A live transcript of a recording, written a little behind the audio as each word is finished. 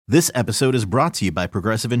This episode is brought to you by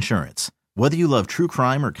Progressive Insurance. Whether you love true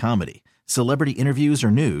crime or comedy, celebrity interviews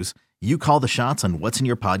or news, you call the shots on what's in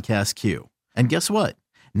your podcast queue. And guess what?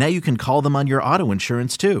 Now you can call them on your auto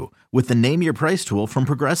insurance too with the Name Your Price tool from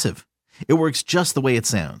Progressive. It works just the way it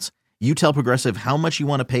sounds. You tell Progressive how much you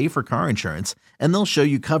want to pay for car insurance, and they'll show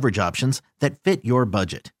you coverage options that fit your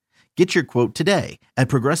budget. Get your quote today at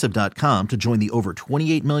Progressive.com to join the over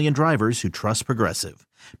 28 million drivers who trust Progressive.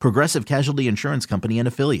 Progressive Casualty Insurance Company and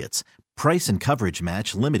Affiliates. Price and coverage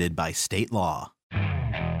match limited by state law.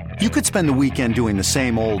 You could spend the weekend doing the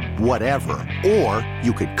same old whatever, or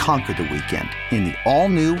you could conquer the weekend in the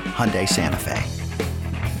all-new Hyundai Santa Fe.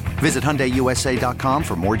 Visit HyundaiUSA.com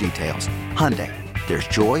for more details. Hyundai, there's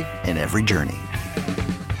joy in every journey.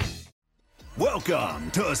 Welcome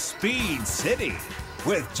to Speed City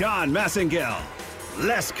with John Massengale,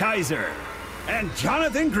 Les Kaiser, and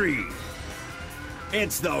Jonathan Green.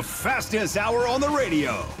 It's the fastest hour on the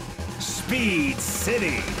radio. Speed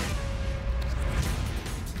City.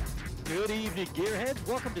 Good evening, Gearheads.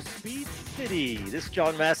 Welcome to Speed City. This is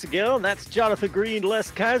John Massengale, and that's Jonathan Green, Les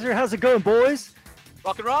Kaiser. How's it going, boys?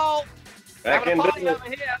 Rock and roll. Back Having in a party business. over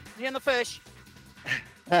here. Me and the fish.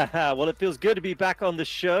 Well, it feels good to be back on the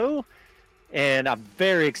show, and I'm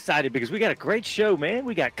very excited because we got a great show, man.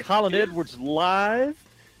 We got Colin Edwards live.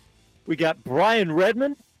 We got Brian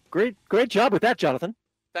Redmond. Great job with that, Jonathan.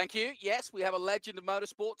 Thank you. Yes, we have a legend of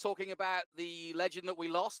motorsport talking about the legend that we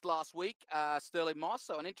lost last week, Sterling Moss.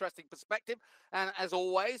 So an interesting perspective. And as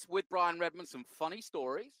always, with Brian Redmond, some funny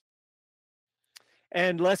stories.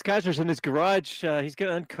 And Les Kaiser's in his garage. He's going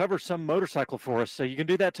to uncover some motorcycle for us. So you can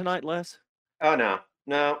do that tonight, Les? Oh,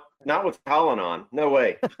 no, not with Colin on. No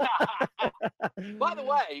way. By the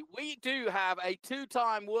way, we do have a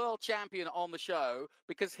two-time world champion on the show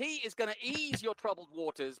because he is going to ease your troubled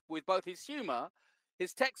waters with both his humor,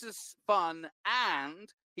 his Texas fun,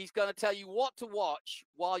 and he's going to tell you what to watch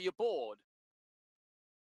while you're bored.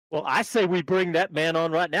 Well, I say we bring that man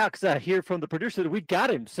on right now because I hear from the producer that we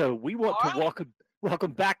got him. So we want to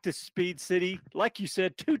welcome back to Speed City. Like you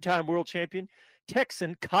said, two-time world champion,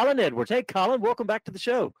 Texan Colin Edwards. Hey, Colin, welcome back to the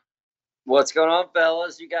show. What's going on,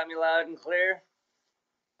 fellas? You got me loud and clear?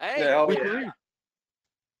 Hey, Yeah.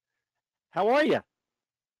 How are you?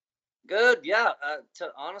 Good, yeah.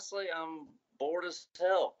 Honestly, I'm bored as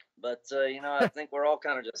hell. But, I think we're all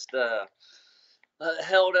kind of just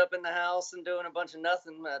held up in the house and doing a bunch of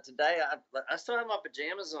nothing. Today, I still have my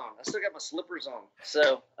pajamas on. I still got my slippers on.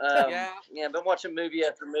 So, I've been watching movie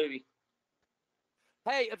after movie.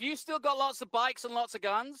 Hey, have you still got lots of bikes and lots of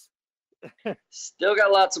guns? Still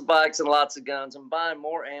got lots of bikes and lots of guns. I'm buying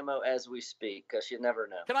more ammo as we speak because you never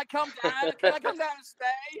know. Can I come down? Can I come down and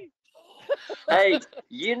stay? Hey,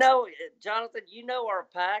 Jonathan, our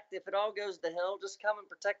pact. If it all goes to hell, just come and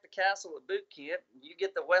protect the castle at boot camp. You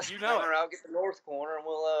get the west corner, I'll get the north corner, and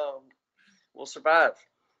we'll survive.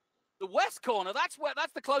 The west corner. That's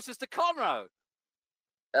the closest to Conroe.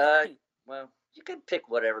 Well, you can pick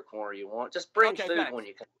whatever corner you want. Just bring food thanks. when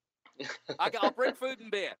you come. I'll bring food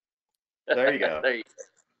and beer. There you go. There you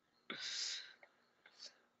go.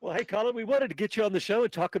 Well, hey, Colin, we wanted to get you on the show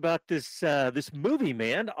and talk about this movie,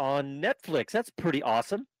 man, on Netflix. That's pretty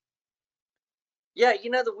awesome. Yeah,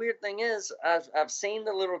 the weird thing is, I've seen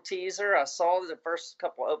the little teaser. I saw the first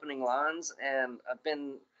couple opening lines, and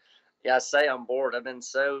I say I'm bored. I've been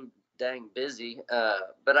so dang busy,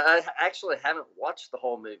 but I actually haven't watched the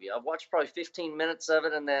whole movie. I've watched probably 15 minutes of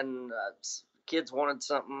it, and then kids wanted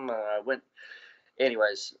something. I went.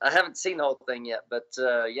 Anyways, I haven't seen the whole thing yet, but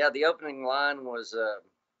the opening line was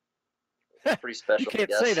pretty special. You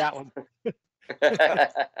can't say that one.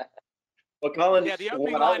 Well, Colin, Yeah, the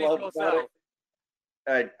opening what I line is love yourself.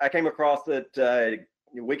 about it, I came across it a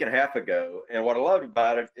week and a half ago, and what I loved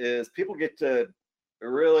about it is people get to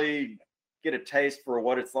really get a taste for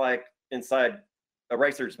what it's like inside a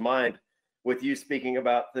racer's mind with you speaking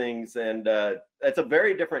about things, and it's a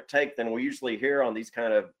very different take than we usually hear on these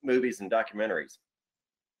kind of movies and documentaries.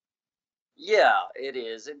 Yeah, it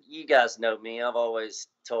is. And you guys know me. I've always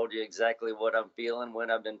told you exactly what I'm feeling when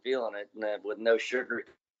I've been feeling it, and with no sugar.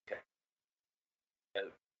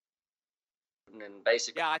 And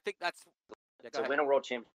basically, Yeah, I think that's. to win a world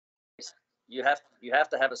championship, you have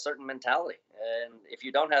to have a certain mentality, and if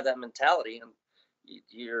you don't have that mentality,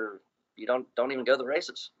 you don't even go to the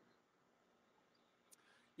races.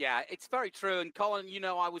 Yeah, it's very true. And Colin,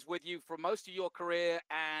 I was with you for most of your career,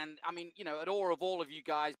 and I mean, at awe of all of you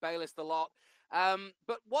guys, Bayless the lot.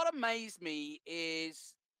 But what amazed me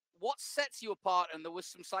is what sets you apart, and there was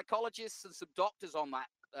some psychologists and some doctors on that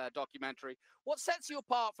documentary. What sets you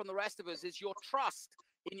apart from the rest of us is your trust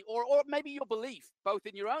in, or maybe your belief, both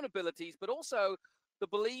in your own abilities, but also the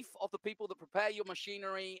belief of the people that prepare your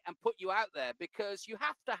machinery and put you out there, because you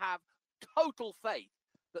have to have total faith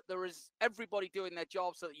that there is everybody doing their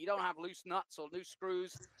job so that you don't have loose nuts or loose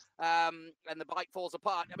screws and the bike falls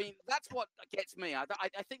apart. I mean, that's what gets me. I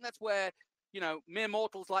think that's where, mere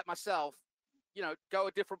mortals like myself, go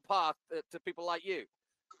a different path to people like you.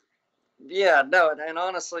 Yeah, no, and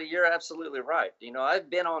honestly, you're absolutely right. I've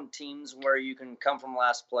been on teams where you can come from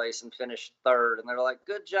last place and finish third, and they're like,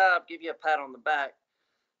 good job, give you a pat on the back.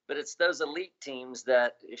 But it's those elite teams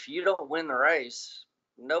that if you don't win the race,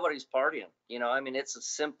 nobody's partying. It's as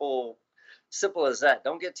simple as that.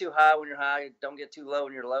 Don't get too high when you're high. Don't get too low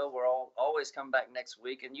when you're low. We're always come back next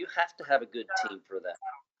week, and you have to have a good team for that.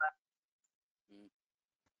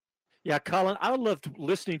 Yeah, Colin, I loved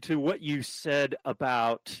listening to what you said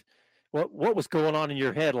about what was going on in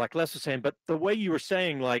your head, like Les was saying, but the way you were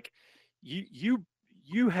saying, like, you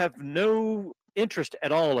have no interest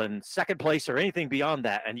at all in second place or anything beyond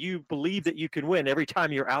that, and you believe that you can win every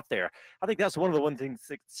time you're out there. I think that's one of the things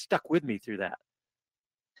that stuck with me through that.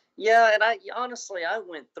 Yeah, and I honestly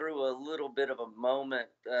went through a little bit of a moment,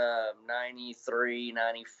 93,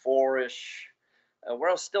 94-ish, where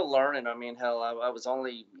I was still learning. I mean, hell, I was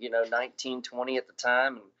only 19, 20 at the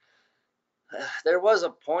time, and there was a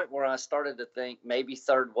point where I started to think maybe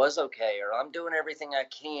third was okay, or I'm doing everything I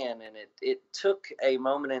can. And it took a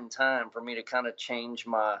moment in time for me to kind of change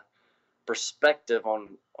my perspective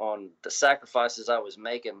on the sacrifices I was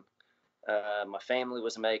making, my family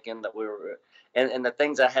was making, that we were, and the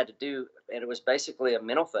things I had to do. And it was basically a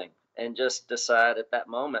mental thing, and just decide at that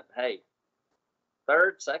moment, hey,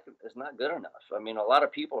 third, second is not good enough. I mean, a lot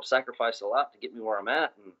of people sacrifice a lot to get me where I'm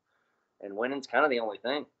at, and winning's kind of the only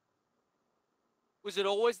thing. Was it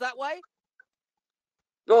always that way?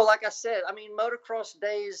 Well, like I said, I mean, motocross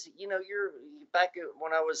days, you're back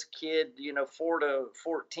when I was a kid, 4 to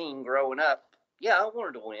 14 growing up. Yeah, I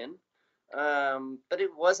wanted to win. But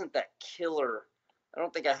it wasn't that killer. I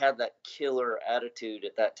don't think I had that killer attitude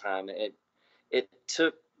at that time. It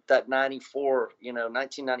took that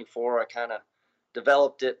 1994, I kind of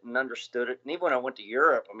developed it and understood it. And even when I went to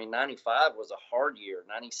Europe, I mean, 95 was a hard year.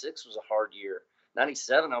 96 was a hard year.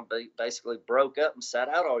 97, I basically broke up and sat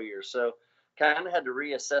out all year. So kind of had to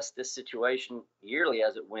reassess this situation yearly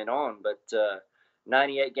as it went on. But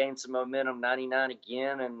 98 gained some momentum, 99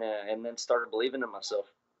 again, and then started believing in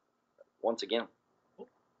myself once again.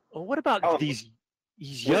 Well, what about these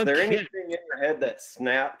young Was there kids? anything in your head that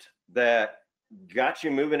snapped that got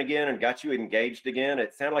you moving again and got you engaged again?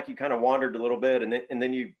 It sounded like you kind of wandered a little bit, and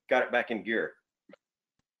then you got it back in gear.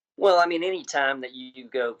 Well, I mean, any time that you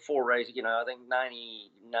go 4 races, I think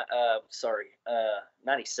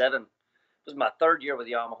 97 was my third year with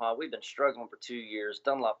Yamaha. We've been struggling for 2 years,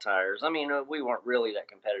 Dunlop tires. I mean, we weren't really that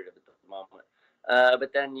competitive at the moment.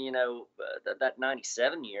 But then, that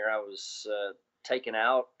 97 year, I was taken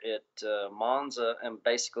out at Monza and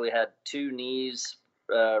basically had 2 knees,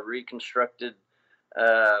 reconstructed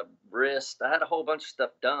wrist. I had a whole bunch of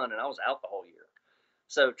stuff done, and I was out the whole year.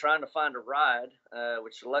 So trying to find a ride,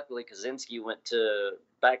 which luckily Kaczynski went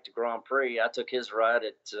back to Grand Prix. I took his ride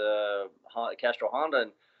at Castro Honda,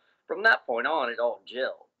 and from that point on, it all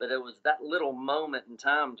gelled. But it was that little moment in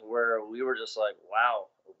time to where we were just like, wow,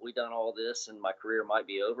 have we done all this and my career might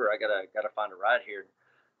be over? I gotta find a ride here.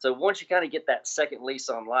 So once you kind of get that second lease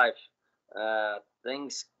on life,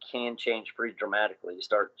 things can change pretty dramatically. You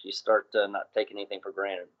start not taking anything for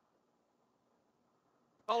granted.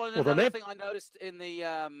 Colin, another thing I noticed in the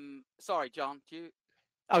sorry, John,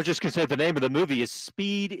 I was just going to say the name of the movie is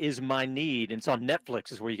Speed Is My Need, and it's on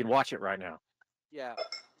Netflix, is where you can watch it right now. Yeah.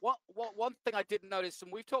 One thing I didn't notice,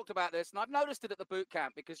 and we've talked about this, and I've noticed it at the boot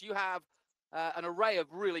camp, because you have an array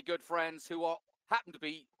of really good friends who happen to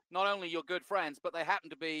be not only your good friends, but they happen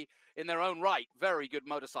to be in their own right very good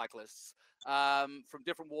motorcyclists from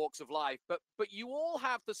different walks of life. But you all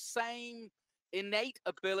have the same innate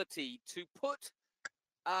ability to put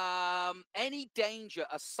any danger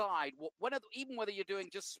aside, even whether you're doing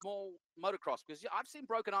just small motocross, because I've seen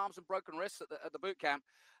broken arms and broken wrists at the boot camp,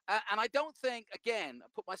 and I don't think, again, I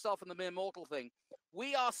put myself in the mere mortal thing,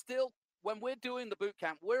 we are still, when we're doing the boot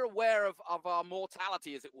camp, we're aware of our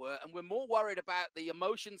mortality, as it were, and we're more worried about the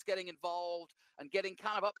emotions getting involved and getting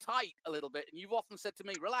kind of uptight a little bit. And you've often said to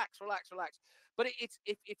me, relax. But it's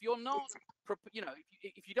if you're not,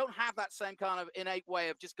 if you don't have that same kind of innate way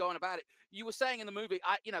of just going about it. You were saying in the movie,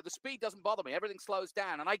 the speed doesn't bother me. Everything slows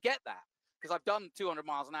down, and I get that because I've done 200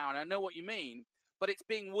 miles an hour, and I know what you mean. But it's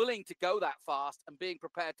being willing to go that fast and being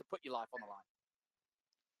prepared to put your life on the line.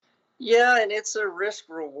 Yeah, and it's a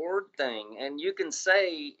risk-reward thing. And you can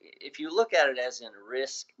say, if you look at it as in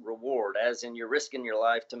risk-reward, as in you're risking your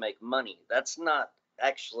life to make money, that's not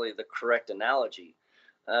actually the correct analogy.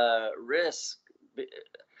 Risk,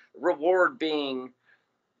 reward being,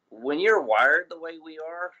 when you're wired the way we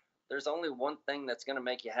are, there's only one thing that's going to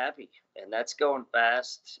make you happy, and that's going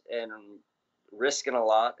fast and risking a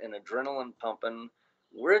lot and adrenaline pumping.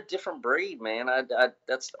 We're a different breed, man.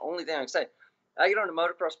 That's the only thing I can say. I get on a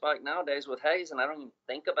motocross bike nowadays with Hayes, and I don't even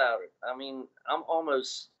think about it. I mean, I'm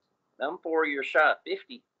 4 years shy of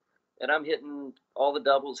 50, and I'm hitting all the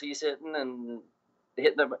doubles he's hitting and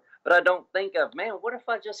hitting them. But I don't think of, man, what if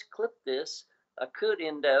I just clip this? I could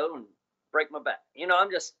endo and break my back. You know, I'm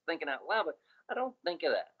just thinking out loud, but I don't think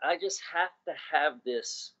of that. I just have to have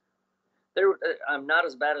this. I'm not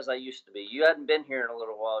as bad as I used to be. You hadn't been here in a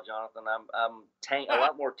little while, Jonathan. I'm a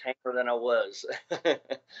lot more tamer than I was.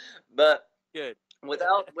 But good.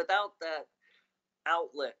 Without that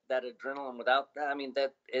outlet, that adrenaline, without that, I mean,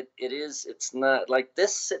 that it's not like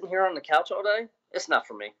this sitting here on the couch all day. It's not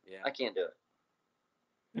for me. Yeah. I can't do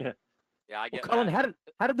it. Yeah, I get Colin, that.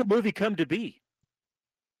 how did the movie come to be?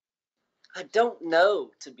 I don't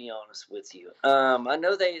know, to be honest with you. I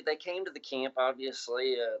know they came to the camp,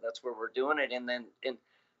 obviously. That's where we're doing it. And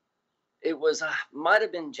it was, might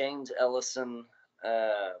have been James Ellison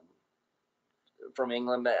from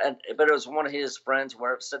England, but it was one of his friends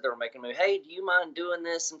where it said they were making a movie. Hey, do you mind doing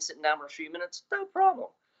this and sitting down for a few minutes? No problem.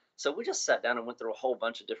 So we just sat down and went through a whole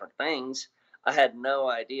bunch of different things. I had no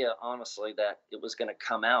idea, honestly, that it was going to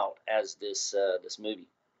come out as this movie.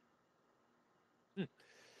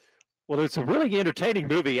 Well, it's a really entertaining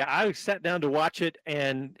movie. I sat down to watch it,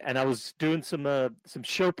 and I was doing some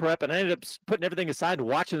show prep, and I ended up putting everything aside and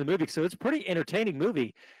watching the movie. So it's a pretty entertaining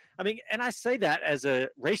movie. I mean, and I say that as a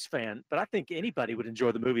race fan, but I think anybody would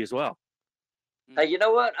enjoy the movie as well. Hey, you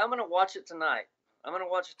know what? I'm going to watch it tonight. I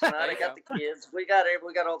got the kids. We got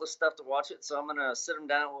all the stuff to watch it, so I'm going to sit them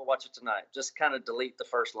down and we'll watch it tonight. Just kind of delete the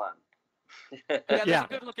first line. There's a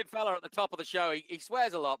good-looking fella at the top of the show. He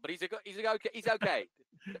swears a lot, but he's okay.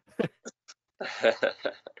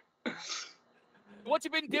 What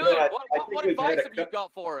you been doing? What advice have you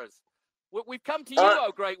got for us? We've come to you,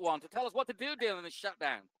 oh great one, to tell us what to do during this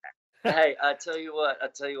shutdown. Hey, I tell you what,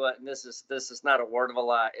 and this is not a word of a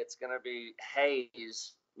lie. It's gonna be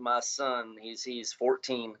Hayes, my son. He's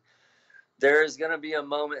 14. There is gonna be a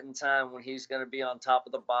moment in time when he's gonna be on top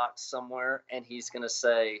of the box somewhere, and he's gonna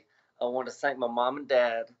say, "I want to thank my mom and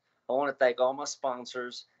dad. I want to thank all my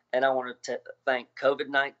sponsors, and I want to thank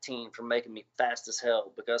COVID-19 for making me fast as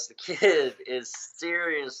hell," because the kid is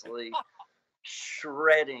seriously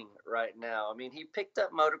shredding right now. I mean, he picked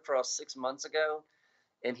up motocross 6 months ago,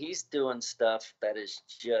 and he's doing stuff that is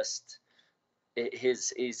just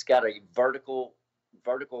he's got a vertical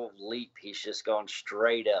leap. He's just gone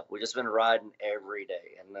straight up. We've just been riding every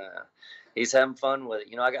day, and he's having fun with it.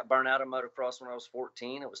 You know, I got burnt out of motocross when I was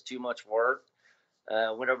 14. It was too much work.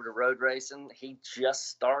 Went over to road racing. He just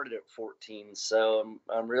started at 14, so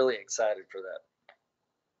I'm really excited for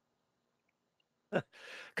that.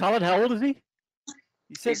 Colin, how old is he?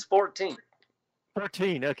 He's 14.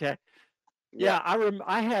 14. Okay. Yeah,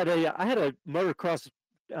 I had a motocross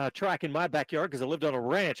track in my backyard because I lived on a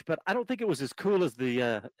ranch, but I don't think it was as cool as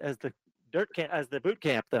the boot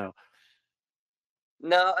camp though.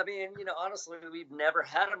 No, I mean, you know, honestly, we've never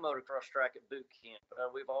had a motocross track at boot camp.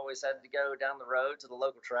 We've always had to go down the road to the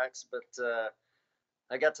local tracks, but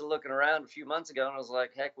I got to looking around a few months ago, and I was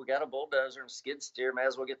like, heck, we got a bulldozer and skid steer. May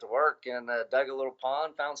as well get to work. And dug a little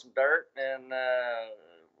pond, found some dirt, and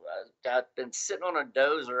I've been sitting on a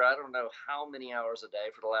dozer, I don't know how many hours a day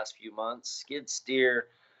for the last few months. Skid steer,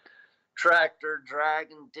 tractor,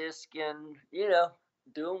 dragging, disking, you know,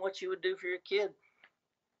 doing what you would do for your kid.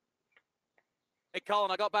 Hey,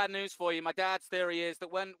 Colin, I got bad news for you. My dad's theory is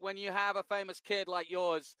that when you have a famous kid like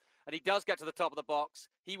yours and he does get to the top of the box,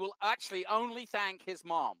 he will actually only thank his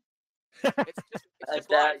mom. It's just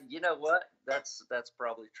that, you know what? That's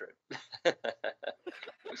probably true.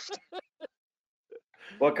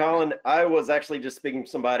 Well, Colin, I was actually just speaking to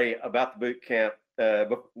somebody about the boot camp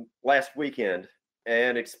last weekend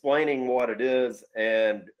and explaining what it is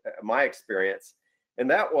and my experience.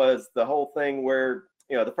 And that was the whole thing where,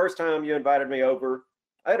 you know, the first time you invited me over,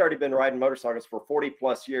 I had already been riding motorcycles for 40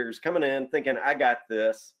 plus years, coming in thinking I got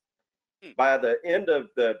this. By the end of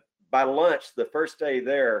by lunch, the first day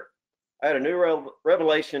there, I had a new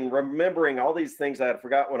revelation, remembering all these things I had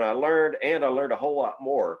forgot when I learned, and I learned a whole lot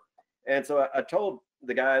more. And so I told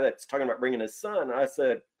the guy that's talking about bringing his son, I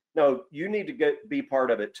said, no, you need to be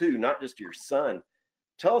part of it too, not just your son.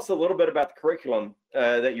 Tell us a little bit about the curriculum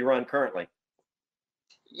that you run currently.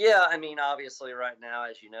 Yeah, I mean, obviously right now,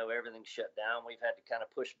 as you know, everything's shut down. We've had to kind of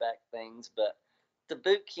push back things, but the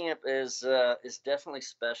boot camp is definitely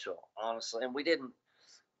special, honestly. And we didn't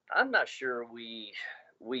I'm not sure we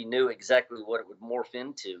knew exactly what it would morph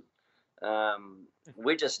into.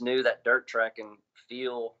 We just knew that dirt track and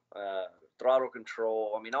feel, throttle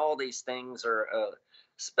control. I mean, all these things are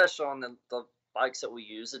special on the bikes that we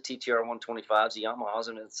use, the TTR 125s, the Yamahas,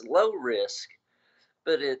 and it's low risk,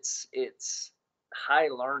 but it's high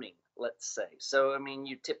learning, let's say. So, I mean,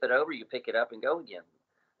 you tip it over, you pick it up and go again.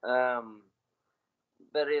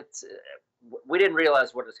 But we didn't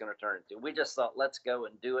realize what it's going to turn into. We just thought, let's go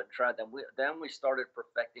and do it and try. Then we started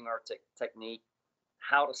perfecting our technique,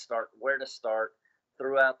 how to start, where to start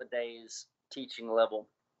throughout the day's teaching level.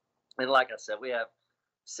 And like I said, we have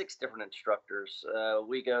 6 different instructors.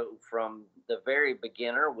 We go from the very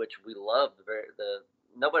beginner, which we love,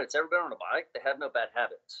 nobody that's ever been on a bike, they have no bad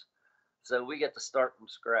habits. So we get to start from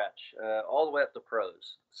scratch, all the way up to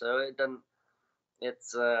pros. So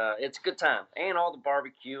it's a good time. And all the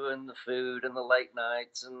barbecue and the food and the late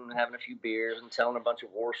nights and having a few beers and telling a bunch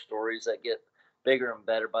of war stories that get bigger and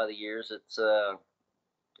better by the years. It's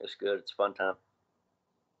good. It's a fun time.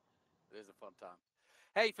 It is a fun time.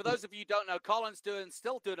 Hey, for those of you who don't know, Colin's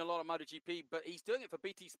still doing a lot of MotoGP, but he's doing it for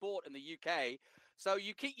BT Sport in the UK. So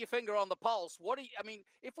you keep your finger on the pulse.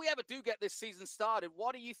 If we ever do get this season started,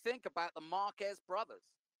 what do you think about the Marquez brothers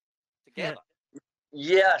together?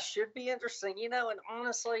 Yeah, should be interesting. And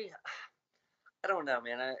honestly, I don't know,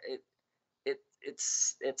 man.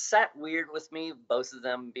 It's sat weird with me, both of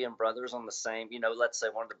them being brothers on the same, let's say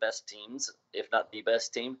one of the best teams, if not the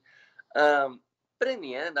best team. But in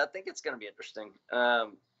the end, I think it's going to be interesting. I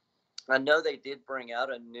know they did bring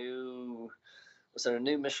out a new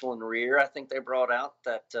Michelin rear, I think they brought out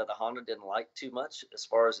that the Honda didn't like too much as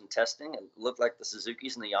far as in testing. It looked like the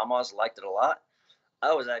Suzukis and the Yamahas liked it a lot.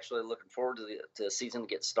 I was actually looking forward to the season to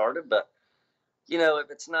get started, but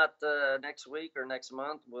if it's not next week or next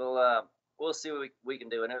month, we'll see what we can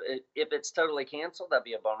do. And if it's totally canceled, that'd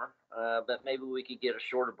be a bummer. But maybe we could get a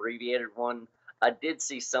short abbreviated one. I did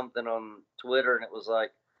see something on Twitter, and it was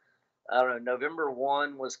like, I don't know, November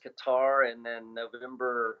 1 was Qatar, and then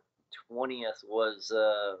November 20th was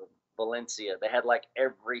Valencia. They had like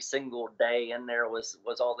every single day in there was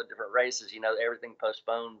all the different races, everything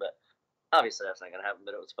postponed, but obviously that's not going to happen,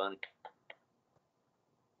 but it was funny.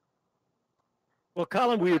 Well,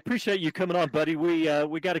 Colin, we appreciate you coming on, buddy. We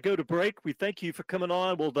got to go to break. We thank you for coming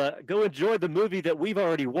on. We'll go enjoy the movie that we've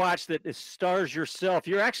already watched that stars yourself.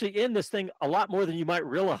 You're actually in this thing a lot more than you might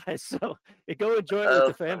realize. So go enjoy it with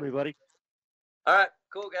the family, buddy. All right,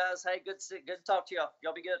 cool, guys. Hey, good to talk to y'all.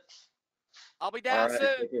 Y'all be good. I'll be down soon.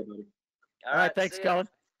 Care, buddy. All right, thanks, Colin.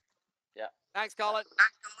 Yeah. Thanks, Colin.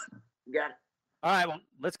 You got it. All right, well,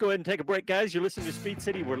 let's go ahead and take a break, guys. You're listening to Speed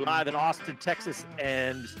City. We're live in Austin, Texas,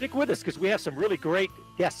 and stick with us because we have some really great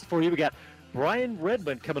guests for you. We got Brian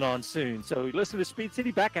Redmond coming on soon. So listen to Speed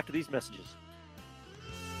City, back after these messages.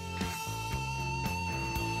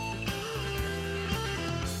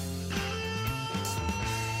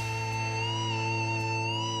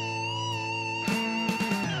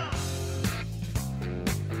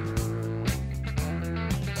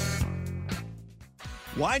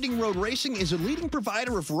 Winding Road Racing is a leading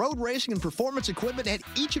provider of road racing and performance equipment at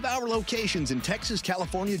each of our locations in Texas,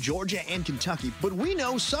 California, Georgia, and Kentucky. But we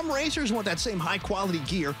know some racers want that same high-quality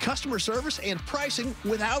gear, customer service, and pricing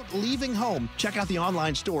without leaving home. Check out the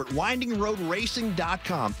online store at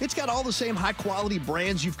windingroadracing.com. It's got all the same high-quality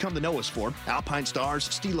brands you've come to know us for. Alpine Stars,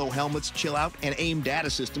 Stilo helmets, Chill Out, and AIM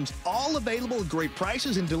data systems, all available at great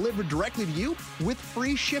prices and delivered directly to you with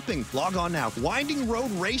free shipping. Log on now,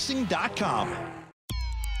 windingroadracing.com.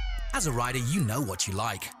 As a rider, you know what you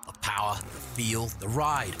like. The power, the feel, the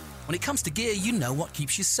ride. When it comes to gear, you know what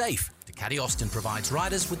keeps you safe. Ducati Austin provides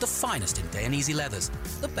riders with the finest in Dainese leathers,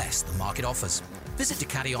 the best the market offers. Visit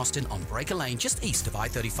Ducati Austin on Breaker Lane just east of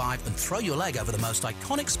I-35 and throw your leg over the most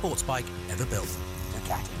iconic sports bike ever built.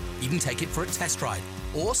 Ducati. Even take it for a test ride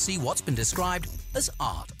or see what's been described as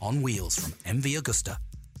art on wheels from MV Agusta.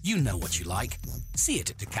 You know what you like. See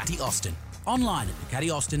it at Ducati Austin. Online at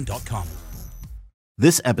DucatiAustin.com.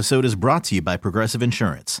 This episode is brought to you by Progressive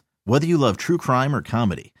Insurance. Whether you love true crime or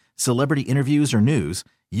comedy, celebrity interviews or news,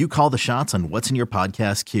 you call the shots on what's in your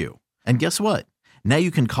podcast queue. And guess what? Now you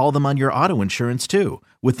can call them on your auto insurance too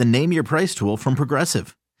with the Name Your Price tool from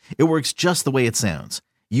Progressive. It works just the way it sounds.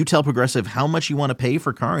 You tell Progressive how much you want to pay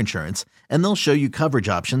for car insurance, and they'll show you coverage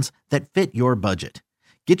options that fit your budget.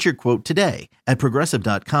 Get your quote today at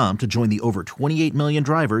Progressive.com to join the over 28 million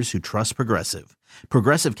drivers who trust Progressive.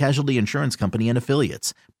 Progressive Casualty Insurance Company and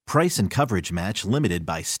Affiliates. Price and coverage match limited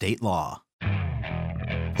by state law.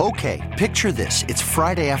 Okay, picture this. It's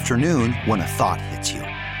Friday afternoon when a thought hits you.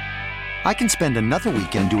 I can spend another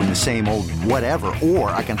weekend doing the same old whatever,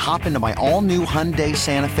 or I can hop into my all-new Hyundai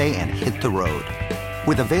Santa Fe and hit the road.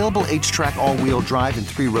 With available H-Track all-wheel drive and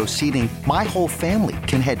 3-row seating, my whole family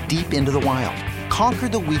can head deep into the wild. Conquer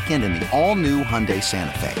the weekend in the all-new Hyundai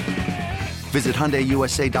Santa Fe. Visit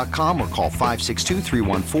HyundaiUSA.com or call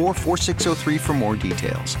 562-314-4603 for more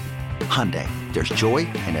details. Hyundai, there's joy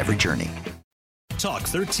in every journey. Talk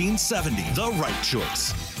 1370, the right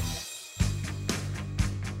choice.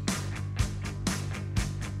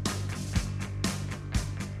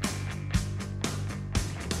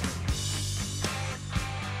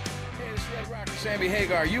 Hey, this is Red Rocker Sammy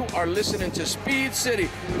Hagar. You are listening to Speed City.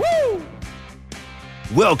 Woo!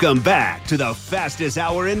 Welcome back to the fastest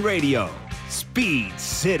hour in radio, Speed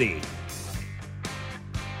City.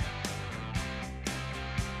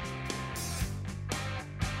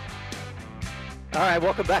 All right,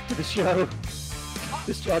 welcome back to the show.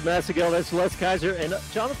 This is John Massengill, that's Les Kaiser. And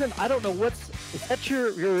Jonathan, I don't know is that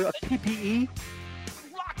your PPE?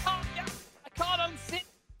 I can't unsit.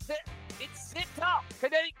 It's sit up.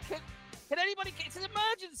 Can anybody, it's an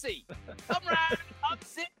emergency. Come round,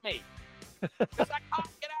 unsit me. Because I can't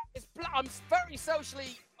get out. I'm very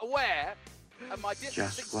socially aware, and my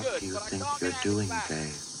distance is good, but I can't get out doing,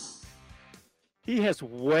 Dave? He has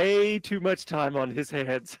way too much time on his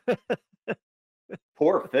hands.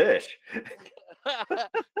 Poor fish. Hey,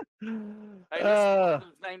 this is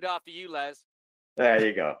named after you, Les. There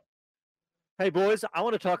you go. Hey boys, I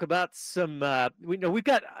want to talk about some. We've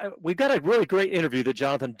got a really great interview that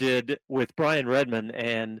Jonathan did with Brian Redman,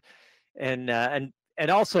 and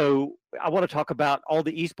also I want to talk about all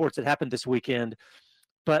the esports that happened this weekend.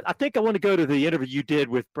 But I think I want to go to the interview you did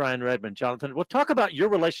with Brian Redman, Jonathan. We'll talk about your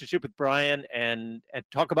relationship with Brian and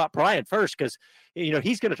talk about Brian first, because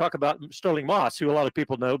he's going to talk about Sterling Moss, who a lot of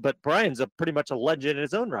people know, but Brian's pretty much a legend in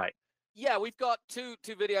his own right. Yeah, we've got two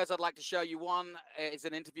videos I'd like to show you. One is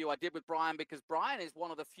an interview I did with Brian, because Brian is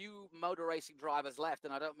one of the few motor racing drivers left,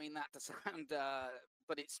 and I don't mean that to sound,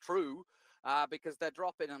 but it's true, because they're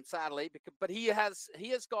dropping him sadly. But he has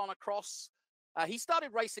gone across. He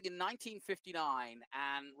started racing in 1959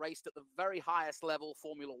 and raced at the very highest level: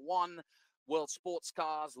 Formula One, World Sports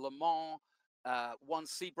Cars, Le Mans. Won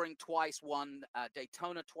Sebring twice, won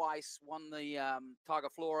Daytona twice, won the Targa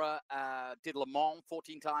Flora, did Le Mans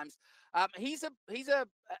 14 times. He's a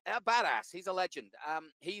badass. He's a legend.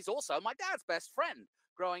 He's also my dad's best friend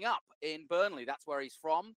growing up in Burnley. That's where he's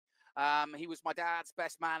from. He was my dad's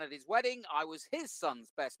best man at his wedding. I was his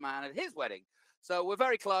son's best man at his wedding. So we're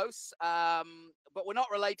very close, but we're not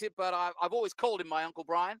related. But I've always called him my Uncle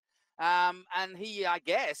Brian. And he, I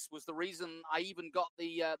guess, was the reason I even got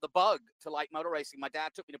the bug to like motor racing. My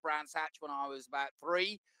dad took me to Brands Hatch when I was about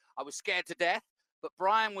 3. I was scared to death, but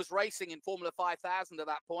Brian was racing in Formula 5000 at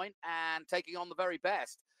that point and taking on the very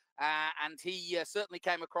best. And he certainly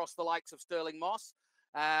came across the likes of Sterling Moss,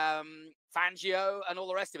 Fangio, and all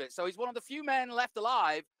the rest of it. So he's one of the few men left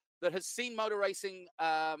alive that has seen motor racing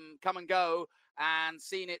come and go, and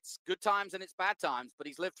seen its good times and its bad times. But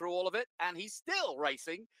he's lived through all of it, and he's still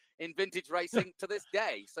racing in vintage racing to this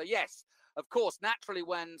day. So yes, of course, naturally,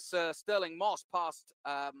 when Sir Sterling Moss passed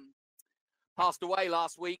away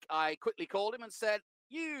last week, I quickly called him and said,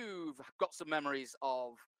 "You've got some memories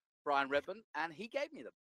of Brian Redman," and he gave me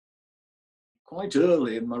them. Quite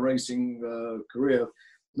early in my racing career,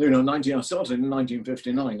 I started in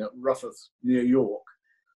 1959 at Rufford near York.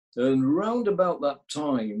 And round about that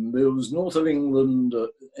time, there was North of England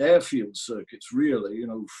airfield circuits, really,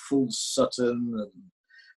 Full Sutton, and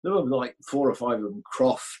there were like 4 or 5 of them,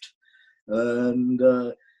 Croft. And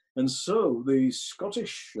so the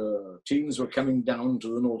Scottish teams were coming down to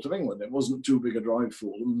the North of England. It wasn't too big a drive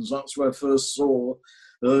for them, and that's where I first saw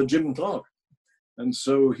Jim Clark. And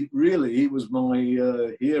so he was my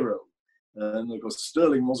hero. And of course,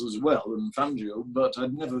 Sterling was as well, and Fangio, but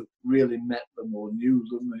I'd never really met them or knew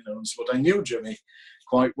them, but I knew Jimmy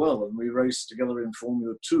quite well, and we raced together in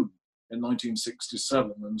Formula 2 in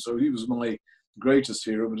 1967, and so he was my greatest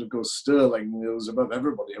hero, but of course, Sterling was above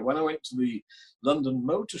everybody. And when I went to the London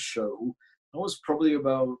Motor Show, I was probably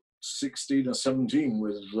about 16 or 17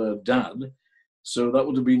 with Dad, so that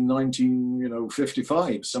would have been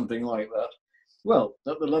 1955, something like that. Well,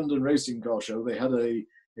 at the London Racing Car Show, they had a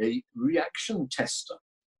reaction tester,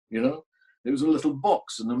 It was a little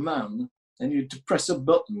box and a man, and you'd press a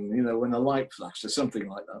button, when a light flashed or something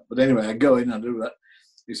like that. But anyway, I go in and do that.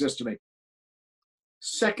 He says to me,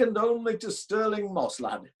 "Second only to Sterling Moss,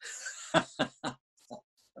 lad."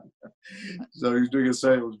 So he's doing a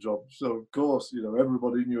sales job. So of course,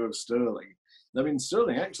 everybody knew of Sterling. I mean,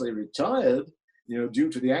 Sterling actually retired, due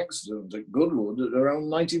to the accident at Goodwood around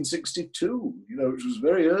 1962, which was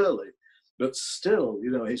very early. but still,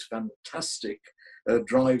 his fantastic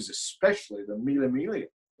drives, especially the Mille Miglia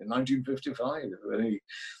in 1955, when he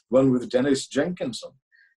won with Dennis Jenkinson,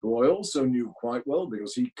 who I also knew quite well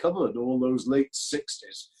because he covered all those late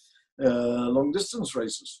 60s long distance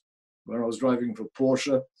races when I was driving for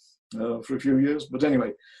Porsche for a few years. But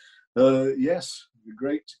anyway, yes,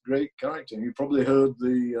 great character. You probably heard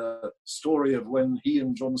the story of when he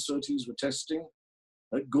and John Surtees were testing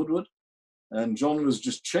at Goodwood, and John was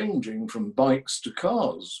just changing from bikes to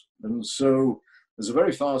cars. And so there's a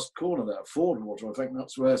very fast corner there, Fordwater. I think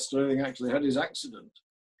that's where Sterling actually had his accident.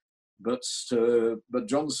 But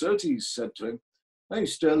John Surtees said to him, "Hey,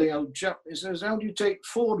 Sterling, old chap," he says, "how do you take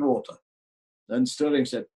Fordwater?" And Sterling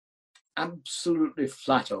said, "Absolutely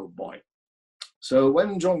flat, old boy." So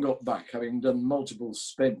when John got back, having done multiple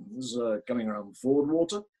spins coming around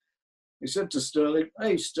Fordwater, he said to Sterling,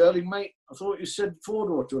 "Hey, Sterling, mate, I thought you said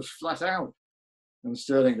Fordwater was flat out." And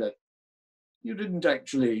Sterling said, "You didn't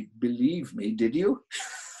actually believe me, did you?"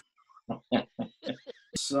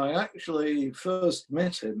 So I actually first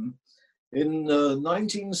met him in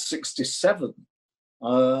 1967.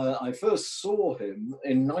 I first saw him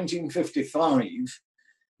in 1955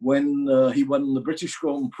 when he won the British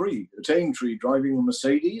Grand Prix at Aintree driving a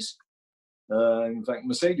Mercedes. In fact,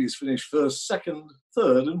 Mercedes finished first, second,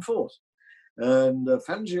 third, and fourth. And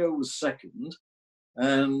Fangio was second.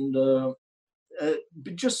 And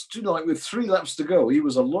just like with 3 laps to go, he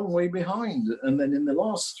was a long way behind. And then in the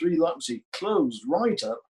last 3 laps, he closed right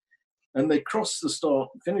up and they crossed the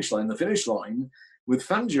finish line with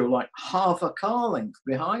Fangio like half a car length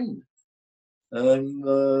behind. And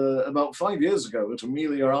about 5 years ago at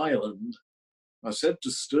Amelia Island, I said to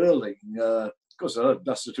Sterling, of course I had a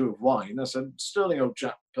glass or two of wine, I said, "Sterling, old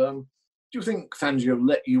chap, do you think Fangio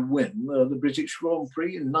let you win the British Grand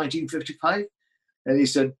Prix in 1955? And he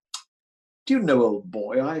said, "Do you know, old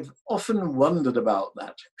boy, I've often wondered about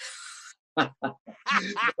that."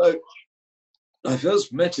 So I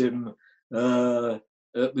first met him at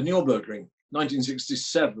the Nürburgring,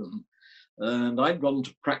 1967, and I'd gone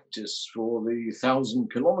to practice for the 1,000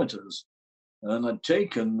 kilometers. And I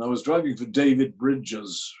was driving for David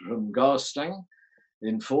Bridges from Garstang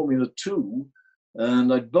in Formula 2,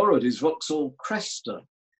 and I'd borrowed his Vauxhall Cresta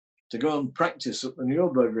to go and practice at the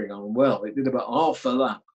Nürburgring on. Well, it did about half a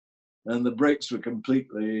lap, and the brakes were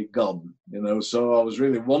completely gone, so I was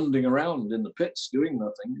really wandering around in the pits doing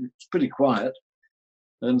nothing. It's pretty quiet.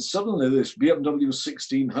 And suddenly this BMW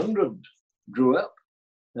 1600 drew up,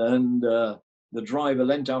 and the driver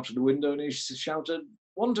leant out of the window and he shouted,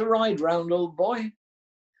 "Want a ride round, old boy?"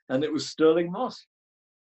 And it was Sterling Moss.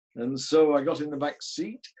 And so I got in the back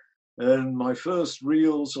seat, and my first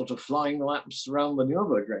real sort of flying laps around the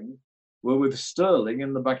Nürburgring were with Sterling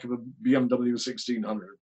in the back of a BMW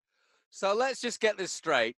 1600. So let's just get this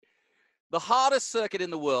straight. The hardest circuit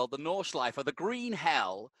in the world, the Nordschleife, the Green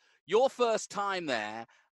Hell, your first time there,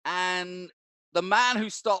 and the man who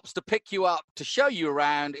stops to pick you up to show you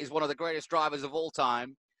around is one of the greatest drivers of all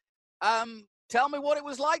time. Tell me what it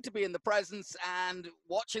was like to be in the presence and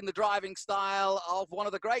watching the driving style of one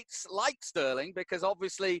of the greats like Sterling, because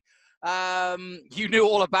obviously you knew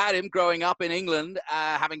all about him growing up in England,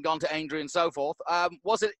 having gone to Aintree and so forth.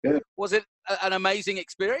 Was it an amazing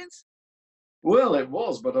experience? Well, it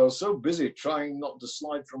was, but I was so busy trying not to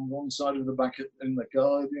slide from one side of the back in the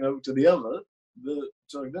car, to the other, that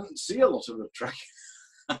I didn't see a lot of the track.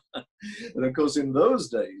 And of course, in those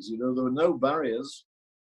days, there were no barriers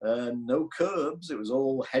and no curbs. It was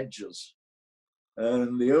all hedges.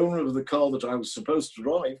 And the owner of the car that I was supposed to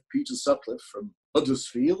drive, Peter Sutcliffe from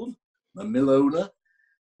Huddersfield, the mill owner,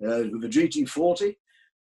 with the GT40,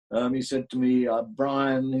 he said to me,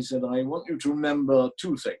 "Brian," he said, "I want you to remember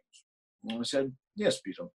 2 things." And I said, "Yes,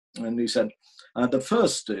 Peter." And he said, "The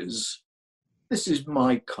first is, this is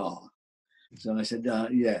my car." So I said,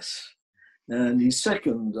 "Yes." And the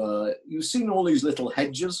second, "You've seen all these little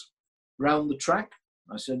hedges round the track?"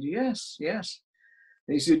 I said, "Yes, yes."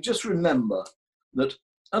 And he said, "Just remember that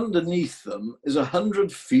underneath them is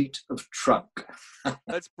 100 feet of trunk."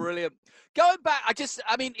 That's brilliant. Going back,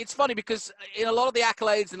 it's funny because in a lot of the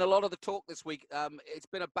accolades and a lot of the talk this week, it's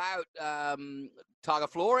been about Targa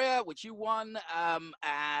Florio, which you won,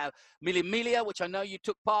 Mille Miglia, which I know you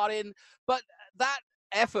took part in. But that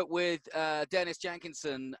effort with Dennis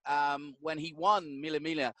Jenkinson when he won Mille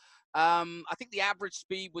Miglia, I think the average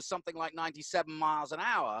speed was something like 97 miles an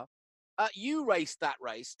hour. You raced that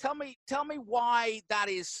race. Tell me why that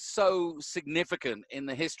is so significant in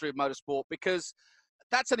the history of motorsport, because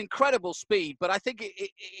that's an incredible speed. But I think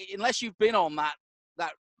unless you've been on that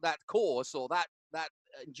course or that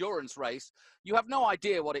endurance race, you have no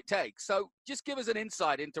idea what it takes. So just give us an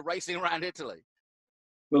insight into racing around Italy.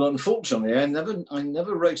 Well, unfortunately, I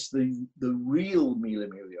never raced the real Mille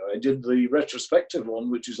Miglia. I did the retrospective one,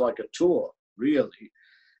 which is like a tour, really,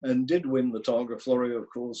 and did win the Targa Florio, of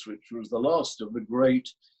course, which was the last of the great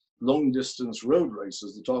long-distance road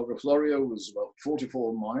races. The Targa Florio was about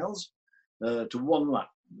 44 miles to one lap,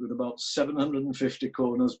 with about 750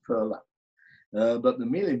 corners per lap. But the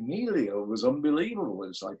Mille Miglia was unbelievable. It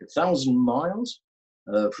was like 1,000 miles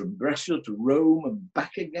from Brescia to Rome and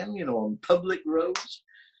back again, on public roads.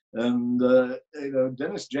 And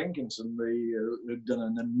Dennis Jenkinson, they had done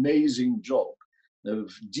an amazing job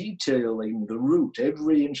of detailing the route,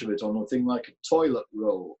 every inch of it, on a thing like a toilet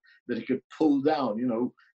roll that he could pull down,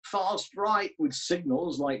 fast right with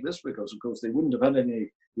signals like this, because of course they wouldn't have had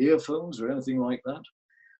any earphones or anything like that.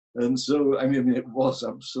 And so, it was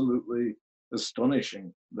absolutely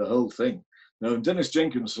astonishing, the whole thing. Now, Dennis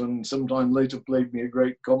Jenkinson sometime later played me a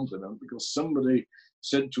great compliment, because somebody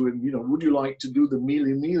said to him, would you like to do the Mille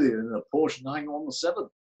Miglia in a Porsche 917?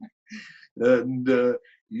 And,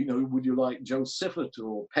 would you like Joe Siffert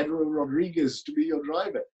or Pedro Rodriguez to be your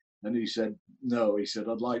driver? And he said, no. He said,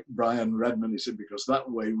 I'd like Brian Redman. He said, because that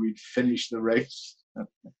way we'd finish the race.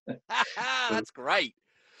 That's great.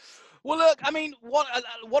 Well, look,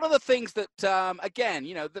 one of the things that, again,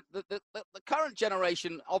 the current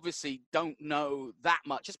generation obviously don't know that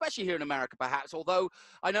much, especially here in America, perhaps, although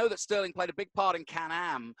I know that Sterling played a big part in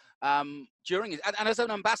Can-Am during his, and as an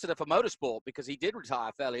ambassador for motorsport, because he did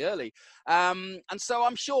retire fairly early. And so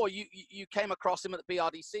I'm sure you came across him at the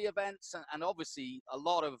BRDC events and obviously a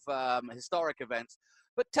lot of historic events.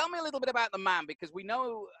 But tell me a little bit about the man, because we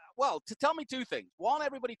know, well, to tell me two things. One,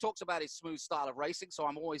 everybody talks about his smooth style of racing, so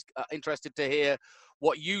I'm always interested to hear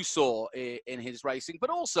what you saw in his racing. But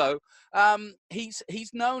also,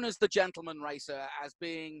 he's known as the gentleman racer, as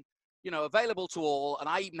being, available to all. And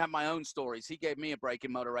I even have my own stories. He gave me a break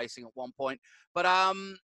in motor racing at one point. But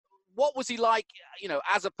what was he like,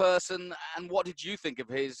 as a person, and what did you think of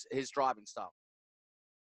his driving style?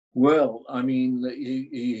 Well,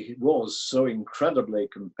 he was so incredibly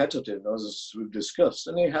competitive, as we've discussed,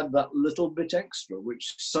 and he had that little bit extra,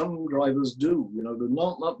 which some drivers do. There are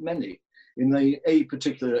not many in a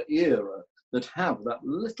particular era that have that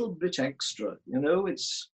little bit extra.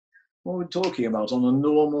 It's what we're talking about. On a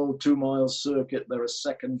normal 2-mile circuit, they're a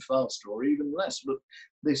second faster or even less, but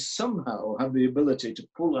they somehow have the ability to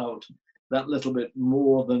pull out that little bit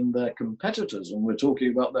more than their competitors. And we're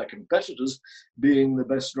talking about their competitors being the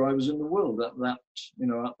best drivers in the world at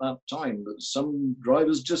that time. But some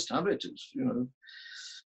drivers just have it. It's,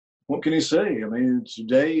 what can you say?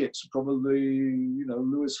 Today it's probably,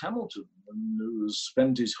 Lewis Hamilton, who has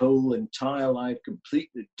spent his whole entire life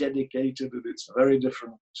completely dedicated. And it's a very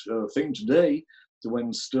different thing today to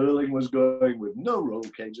when Sterling was going with no roll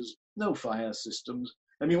cages, no fire systems.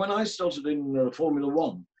 When I started in Formula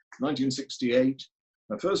One, 1968.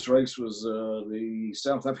 My first race was the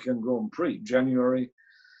South African Grand Prix, January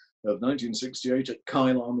of 1968 at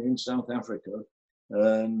Kyalami in South Africa.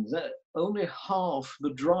 And only half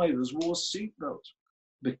the drivers wore seatbelts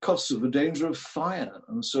because of the danger of fire.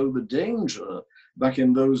 And so the danger back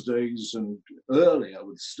in those days and earlier,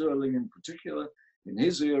 with Sterling in particular, in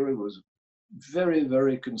his era, was very,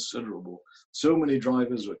 very considerable. So many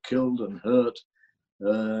drivers were killed and hurt.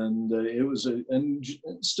 And and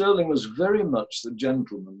Sterling was very much the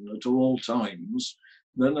gentleman at all times.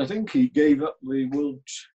 Then I think he gave up the World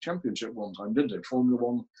Championship one time, didn't he? Formula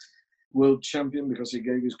One World Champion, because he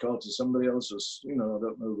gave his car to somebody else. I don't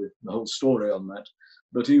know the whole story on that,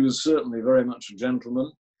 but he was certainly very much a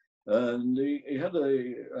gentleman, and he had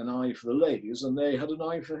an eye for the ladies, and they had an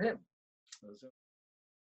eye for him.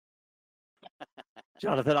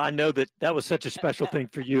 Jonathan, I know that was such a special thing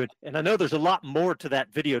for you. And I know there's a lot more to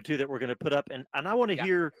that video, too, that we're going to put up. And I want to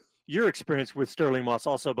hear your experience with Sterling Moss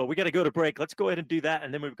also. But we got to go to break. Let's go ahead and do that.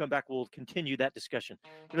 And then when we come back, we'll continue that discussion.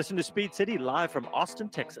 You're listening to Speed City live from Austin,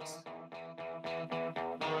 Texas.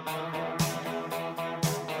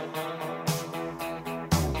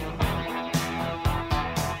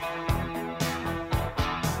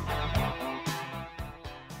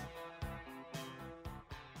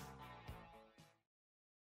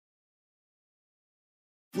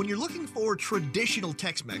 When you're looking for traditional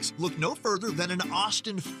Tex-Mex, look no further than an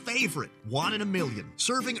Austin favorite, Juan in a Million.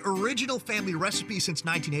 Serving original family recipes since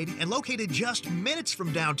 1980 and located just minutes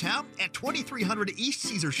from downtown at 2300 East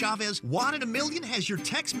Cesar Chavez, Juan in a Million has your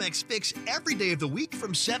Tex-Mex fix every day of the week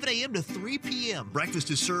from 7 a.m. to 3 p.m. Breakfast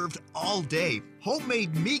is served all day.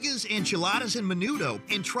 homemade migas, enchiladas, and menudo.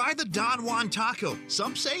 And try the Don Juan taco.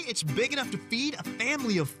 Some say it's big enough to feed a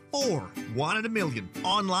family of 4. One in a million.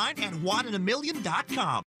 Online at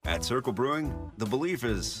oneinaMillion.com. At Circle Brewing, the belief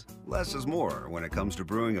is less is more when it comes to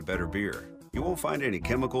brewing a better beer. You won't find any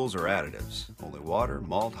chemicals or additives, only water,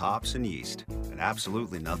 malt, hops, and yeast, and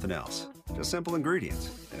absolutely nothing else. Just simple ingredients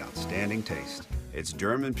and outstanding taste. It's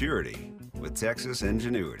German purity with Texas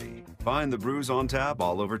ingenuity. Find the brews on tap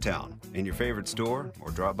all over town, in your favorite store,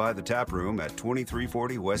 or drop by the tap room at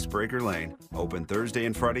 2340 West Breaker Lane, open Thursday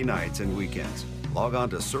and Friday nights and weekends. Log on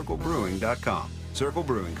to circlebrewing.com. Circle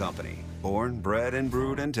Brewing Company. Born, bred, and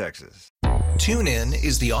brewed in Texas. TuneIn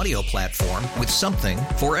is the audio platform with something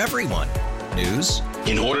for everyone. News.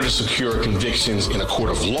 In order to secure convictions in a court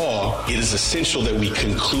of law, it is essential that we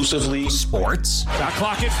conclusively. Sports. Shot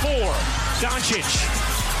clock at 4. Doncic.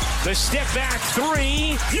 The step back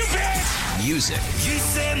 3. You bet. Music. You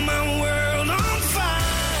set my world on fire.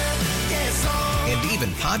 Yes, and even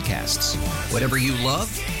podcasts. Whatever you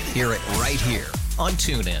love, hear it right here on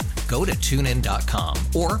TuneIn. Go to TuneIn.com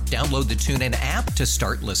or download the TuneIn app to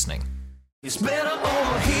start listening. It's better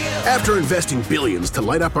over here. After investing billions to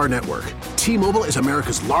light up our network, T-Mobile is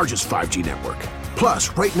America's largest 5G network. Plus,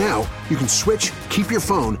 right now, you can switch, keep your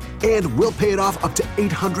phone, and we'll pay it off up to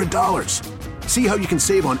 $800. See how you can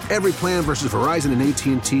save on every plan versus Verizon and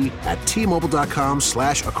AT&T at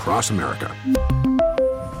T-Mobile.com/across America.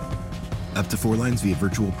 Up to 4 lines via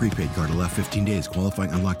virtual prepaid card. Allow 15 days. Qualifying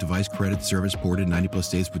unlocked device credit service ported 90+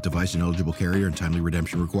 states with device and eligible carrier and timely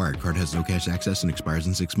redemption required. Card has no cash access and expires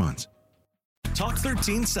in 6 months. Talk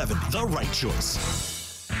 1370, the right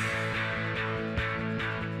choice.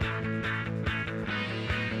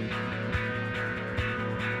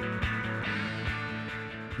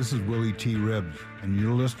 This is Willie T. Ribbs, and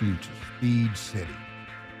you're listening to Speed City.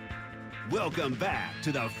 Welcome back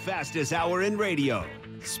to the fastest hour in radio,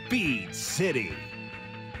 Speed City.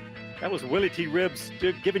 That was Willie T. Ribbs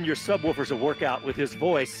giving your subwoofers a workout with his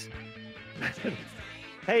voice.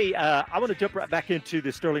 Hey, I want to jump right back into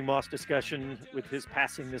the Sterling Moss discussion with his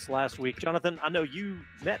passing this last week. Jonathan, I know you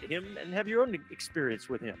met him and have your own experience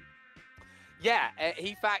with him. Yeah,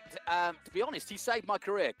 in fact, to be honest, he saved my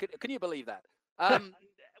career. Can you believe that?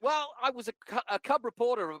 Well, I was a cub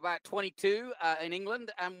reporter of about 22 in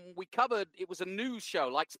England, and we covered, it was a news show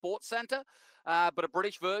like SportsCenter, but a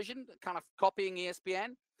British version, kind of copying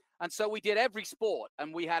ESPN. And so we did every sport,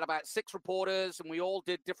 and we had about 6 reporters, and we all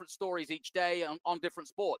did different stories each day on different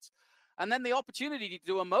sports. And then the opportunity to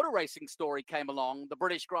do a motor racing story came along, the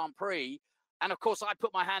British Grand Prix. And of course, I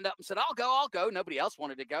put my hand up and said, I'll go. Nobody else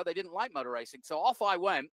wanted to go. They didn't like motor racing. So off I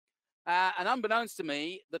went. And unbeknownst to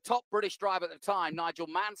me, the top British driver at the time, Nigel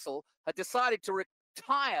Mansell, had decided to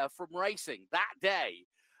retire from racing that day.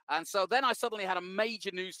 And so then I suddenly had a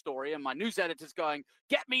major news story, and my news editor's going,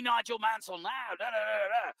 get me Nigel Mansell now. Da, da,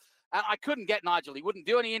 da, da. And I couldn't get Nigel. He wouldn't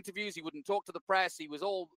do any interviews. He wouldn't talk to the press. He was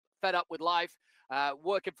all fed up with life,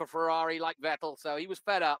 working for Ferrari like Vettel. So he was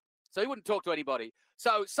fed up. So he wouldn't talk to anybody.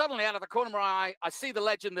 So suddenly, out of the corner of my eye, I see the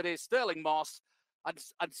legend that is Sterling Moss. I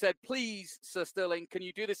said, please, Sir Sterling, can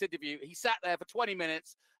you do this interview? He sat there for 20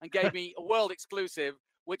 minutes and gave me a world exclusive,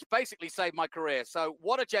 which basically saved my career. So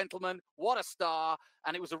what a gentleman, what a star.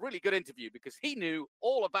 And it was a really good interview because he knew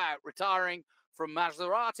all about retiring from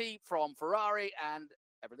Maserati, from Ferrari, and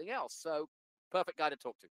everything else. So perfect guy to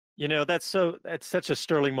talk to. You know, that's such a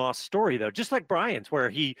Sterling Moss story, though, just like Brian's,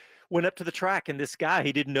 where he went up to the track and this guy,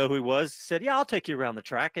 he didn't know who he was, said, yeah, I'll take you around the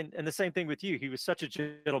track. And the same thing with you. He was such a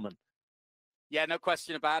gentleman. Yeah, no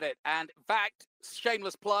question about it. And in fact,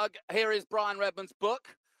 shameless plug, here is Brian Redman's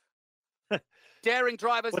book, Daring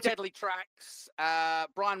Drivers, Deadly Tracks.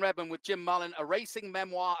 Brian Redman with Jim Mullen, a racing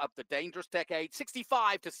memoir of the dangerous decade,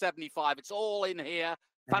 65 to 75. It's all in here.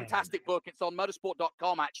 Fantastic book. It's on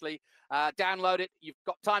motorsport.com, actually. Download it. You've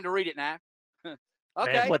got time to read it now.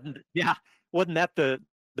 Okay. Wasn't that the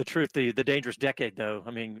truth, the dangerous decade, though?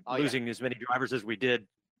 I mean, losing as many drivers as we did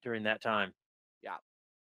during that time. Yeah.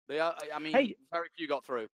 Very few got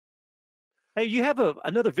through. Hey, you have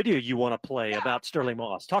another video you want to play about Sterling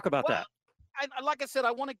Moss. Talk about that. Like I said,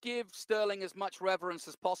 I want to give Sterling as much reverence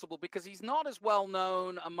as possible because he's not as well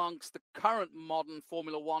known amongst the current modern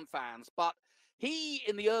Formula One fans, but he,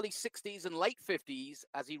 in the early 60s and late 50s,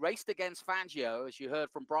 as he raced against Fangio, as you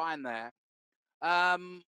heard from Brian there,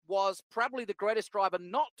 was probably the greatest driver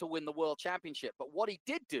not to win the World Championship. But what he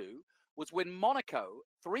did do was win Monaco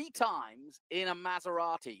 3 times in a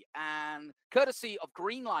Maserati. And courtesy of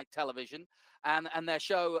Greenlight Television and their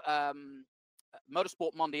show,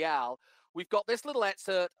 Motorsport Mondial, we've got this little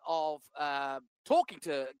excerpt of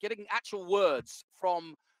getting actual words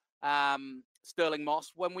from Sterling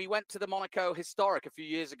Moss when we went to the Monaco Historic a few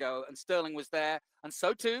years ago, and Sterling was there, and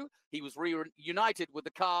so too he was reunited with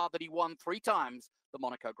the car that he won 3 times the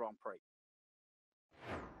Monaco Grand Prix.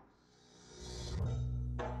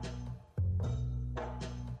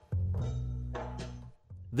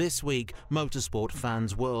 This week, motorsport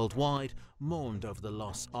fans worldwide mourned over the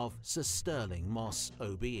loss of Sir Sterling Moss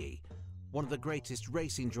OBE, one of the greatest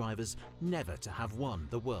racing drivers never to have won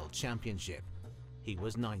the World Championship. He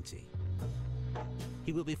was 90.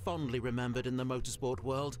 He will be fondly remembered in the motorsport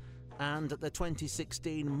world, and at the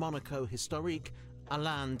 2016 Monaco Historique,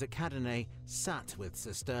 Alain de Cadenet sat with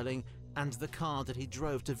Sir Sterling and the car that he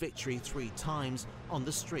drove to victory 3 times on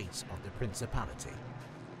the streets of the Principality.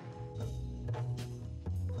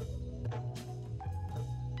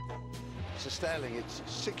 Sir Sterling, it's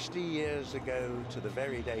 60 years ago to the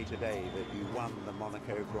very day today that you won the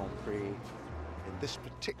Monaco Grand Prix in this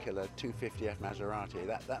particular 250F Maserati.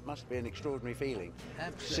 That must be an extraordinary feeling.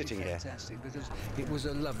 Absolutely sitting fantastic, here. Because it was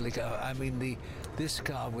a lovely car. I mean, this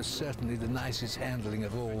car was certainly the nicest handling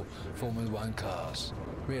of all Formula One cars.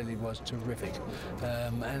 Really was terrific.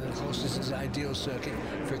 And of course, this is an ideal circuit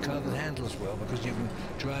for a car that handles well, because you can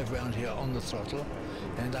drive around here on the throttle.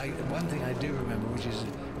 And one thing I do remember, which is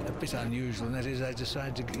a bit unusual, and that is I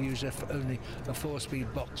decided to use only a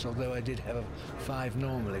 4-speed box, although I did have a 5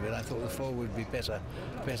 normally, but I thought the 4 would be better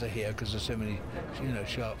here because there's so many,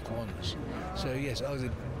 sharp corners. So yes,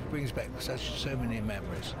 it brings back so many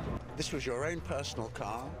memories. This was your own personal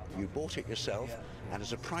car. You bought it yourself, and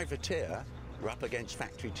as a privateer, you're up against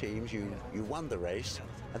factory teams. You won the race,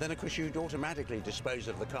 and then of course you'd automatically dispose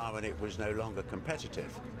of the car when it was no longer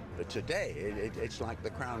competitive. But today, it's like the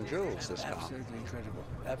crown jewels, this car. Absolutely incredible.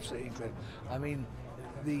 Absolutely incredible. I mean,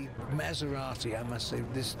 the Maserati, I must say,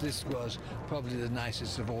 this was probably the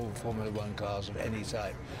nicest of all Formula One cars of any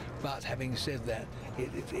type. But having said that, the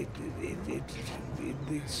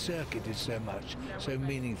circuit is so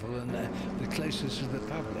meaningful, and the closest to the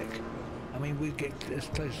public. I mean, we get as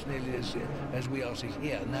close nearly as we are to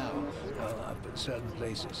here now, at certain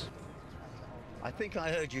places. I think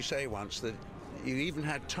I heard you say once that you even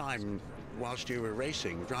had time whilst you were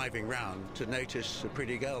racing, driving round, to notice a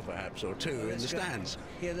pretty girl perhaps or two in the stands.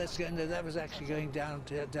 That was actually going down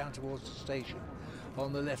towards the station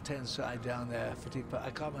on the left-hand side down there. I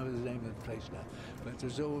can't remember the name of the place now, but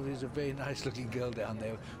there's always a very nice-looking girl down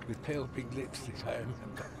there with pale pink lipstick, I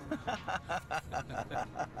remember.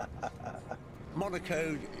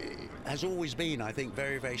 Monaco has always been, I think,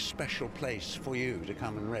 very, very special place for you to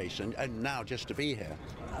come and race, and now just to be here.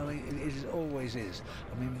 I mean, it always is.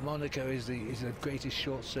 I mean, Monaco is the greatest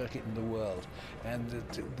short circuit in the world, and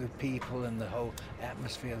the people and the whole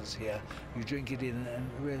atmosphere that's here, you drink it in and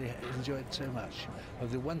really enjoy it so much. Well,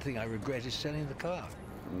 the one thing I regret is selling the car.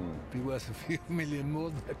 It'd be worth a few million more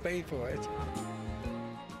than I paid for it.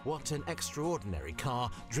 What an extraordinary car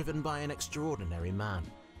driven by an extraordinary man.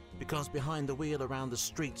 Because behind the wheel around the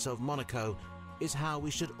streets of Monaco is how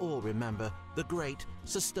we should all remember the great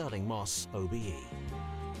Sir Sterling Moss OBE.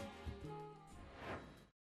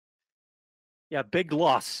 Yeah, big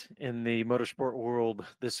loss in the motorsport world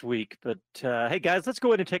this week. But hey, guys, let's go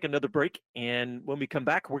ahead and take another break. And when we come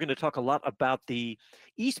back, we're going to talk a lot about the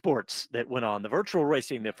esports that went on, the virtual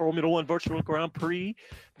racing, the Formula One Virtual Grand Prix,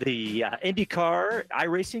 the IndyCar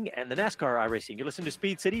iRacing, and the NASCAR iRacing. You're listening to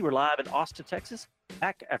Speed City. We're live in Austin, Texas.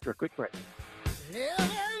 Back after a quick break.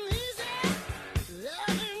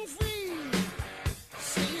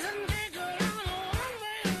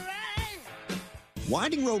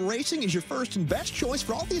 Winding Road Racing is your first and best choice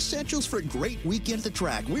for all the essentials for a great weekend at the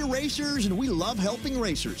track. We're racers, and we love helping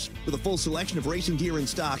racers. With a full selection of racing gear in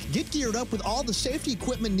stock, get geared up with all the safety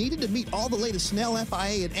equipment needed to meet all the latest Snell,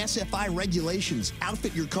 FIA, and SFI regulations.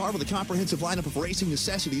 Outfit your car with a comprehensive lineup of racing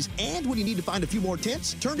necessities, and when you need to find a few more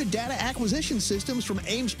tents, turn to data acquisition systems from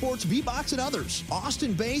AIM Sports, VBox, and others.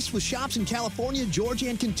 Austin-based with shops in California, Georgia,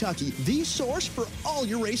 and Kentucky. The source for all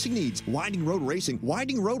your racing needs. Winding Road Racing,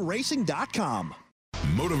 windingroadracing.com.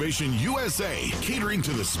 Motivation USA, catering to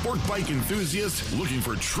the sport bike enthusiast looking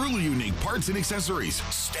for truly unique parts and accessories.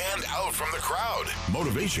 Stand out from the crowd.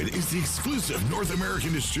 Motivation is the exclusive North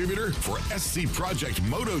American distributor for SC Project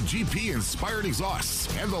MotoGP inspired exhausts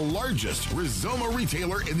and the largest Rizoma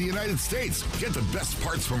retailer in the United States. Get the best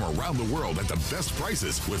parts from around the world at the best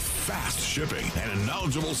prices with fast shipping and a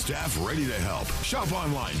knowledgeable staff ready to help. Shop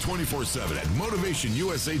online 24/7 at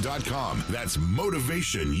motivationusa.com. That's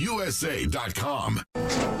motivationusa.com.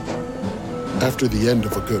 After the end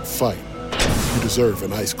of a good fight, you deserve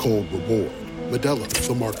an ice-cold reward. Modelo is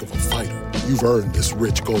the mark of a fighter. You've earned this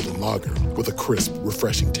rich golden lager with a crisp,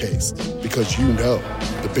 refreshing taste. Because you know,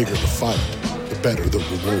 the bigger the fight, the better the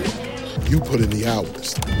reward. You put in the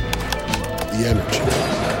hours, the energy,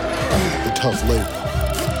 the tough labor.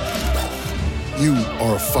 You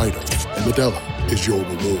are a fighter, and Modelo is your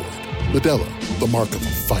reward. Modelo, the mark of a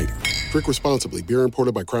fighter. Drink responsibly. Beer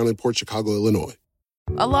imported by Crown Imports, Chicago, Illinois.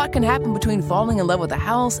 A lot can happen between falling in love with a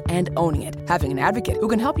house and owning it. Having an advocate who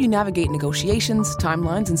can help you navigate negotiations,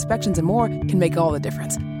 timelines, inspections, and more can make all the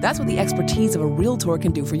difference. That's what the expertise of a Realtor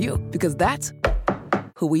can do for you, because that's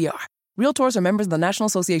who we are. Realtors are members of the National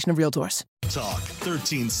Association of Realtors. Talk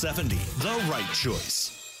 1370, the right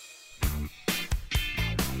choice.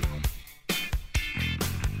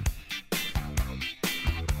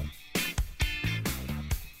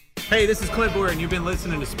 Hey, this is Clint Boyer, and you've been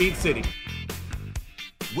listening to Speed City.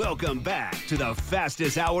 Welcome back to the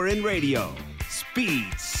fastest hour in radio,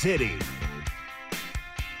 Speed City.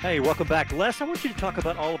 Hey, welcome back. Les, I want you to talk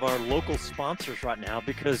about all of our local sponsors right now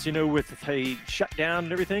because, you know, with a shutdown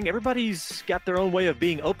and everything, everybody's got their own way of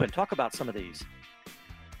being open. Talk about some of these.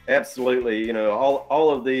 Absolutely. You know, all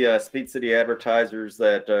of the Speed City advertisers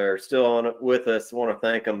that are still on with us, I want to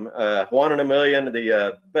thank them. Juan and Amelia,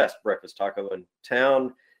 the best breakfast taco in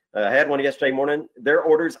town. I had one yesterday morning. Their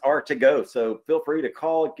orders are to go. So feel free to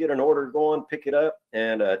call, get an order going, pick it up,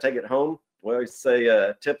 and take it home. We always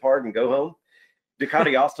say tip hard and go home.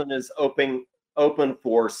 Ducati Austin is open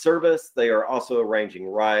for service. They are also arranging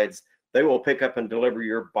rides. They will pick up and deliver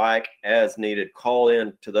your bike as needed. Call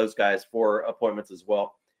in to those guys for appointments as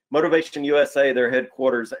well. Motivation USA, their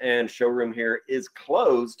headquarters and showroom here is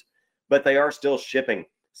closed, but they are still shipping.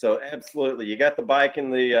 So absolutely, you got the bike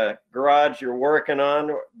in the garage you're working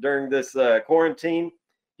on during this quarantine,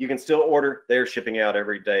 you can still order. They're shipping out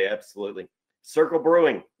every day, absolutely. Circle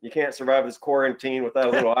Brewing, you can't survive this quarantine without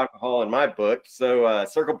a little alcohol in my book. So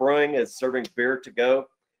Circle Brewing is serving beer to go.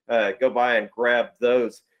 Go by and grab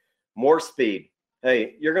those. More Speed.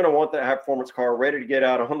 Hey, you're going to want that high-performance car ready to get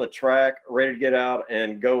out on the track, ready to get out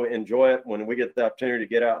and go enjoy it when we get the opportunity to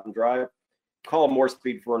get out and drive. Call More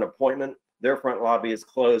Speed for an appointment. Their front lobby is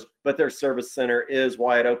closed, but their service center is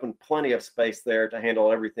wide open. Plenty of space there to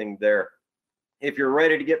handle everything there. If you're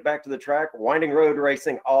ready to get back to the track, Winding Road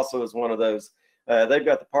Racing also is one of those. They've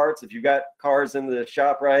got the parts. If you've got cars in the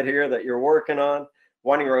shop right here that you're working on,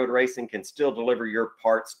 Winding Road Racing can still deliver your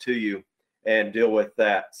parts to you and deal with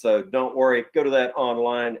that. So don't worry. Go to that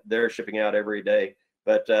online. They're shipping out every day.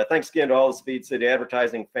 But thanks again to all the Speed City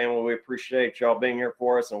advertising family. We appreciate y'all being here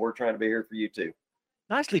for us, and we're trying to be here for you too.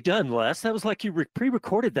 Nicely done, Les. That was like you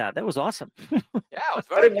pre-recorded that. That was awesome. Yeah, it was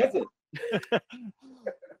very good.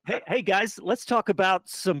 Hey, guys, let's talk about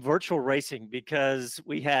some virtual racing because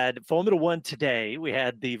we had Formula One today. We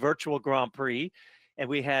had the virtual Grand Prix, and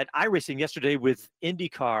we had iRacing yesterday with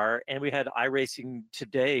IndyCar, and we had iRacing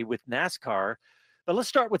today with NASCAR. But let's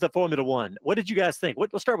start with the Formula One. What did you guys think?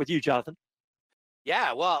 We'll start with you, Jonathan.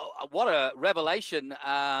 Yeah, well, what a revelation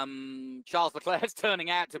Charles Leclerc's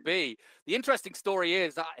turning out to be. The interesting story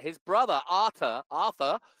is that his brother, Arthur,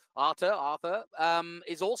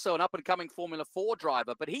 is also an up-and-coming Formula 4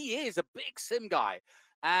 driver, but he is a big sim guy.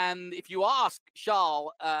 And if you ask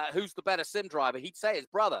Charles who's the better sim driver, he'd say his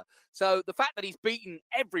brother. So the fact that he's beaten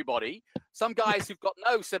everybody, some guys who've got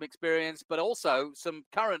no sim experience, but also some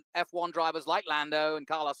current F1 drivers like Lando and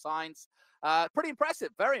Carlos Sainz, pretty impressive,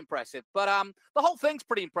 very impressive. But the whole thing's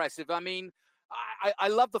pretty impressive. I mean, I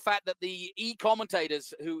love the fact that the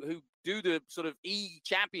commentators who do the sort of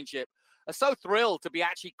championship are so thrilled to be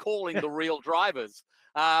actually calling the real drivers.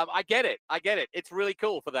 I get it. It's really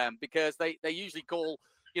cool for them because they usually call,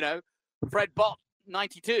 you know, Fred Bott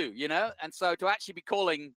 92, you know, and so to actually be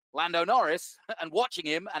calling Lando Norris and watching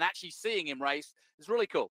him and actually seeing him race is really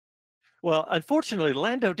cool. Well, unfortunately,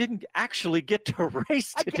 Lando didn't actually get to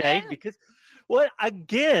race today because, well,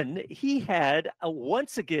 again, he had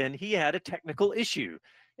a technical issue.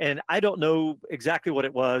 And I don't know exactly what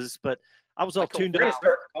it was, but I was all tuned out.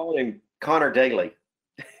 Start calling him Connor Daly.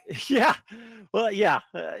 Yeah. Well, yeah.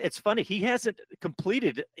 It's funny. He hasn't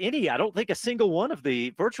completed I don't think a single one of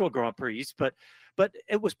the virtual Grand Prix, but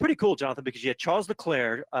it was pretty cool, Jonathan, because you had Charles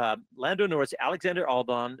Leclerc, Lando Norris, Alexander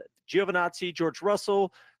Albon, Giovinazzi, George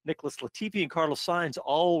Russell, Nicholas Latifi, and Carlos Sainz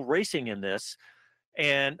all racing in this.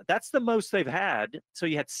 And that's the most they've had. So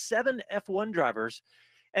you had 7 F1 drivers.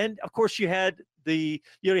 And of course you had the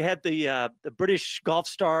British golf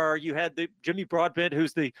star, you had the Jimmy Broadbent,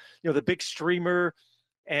 who's the big streamer.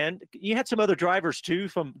 And you had some other drivers too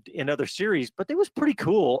in other series, but it was pretty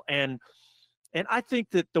cool. And I think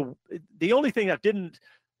that the only thing I didn't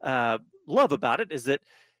love about it is that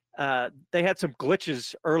they had some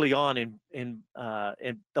glitches early on in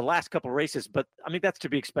the last couple of races, but I mean that's to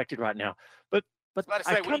be expected right now. But But I was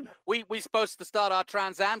about to say, we supposed to start our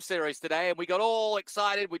Trans Am series today, and we got all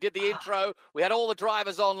excited. We did the intro. We had all the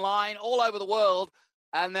drivers online all over the world,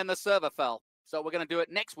 and then the server fell. So we're going to do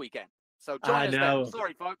it next weekend. So join us then.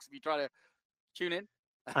 Sorry, folks, if you try to tune in.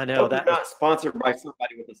 I know that not sponsored by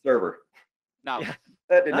somebody with a server. No, yeah,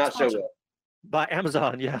 that did not show up by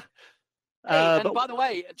Amazon. Yeah. Hey, and by the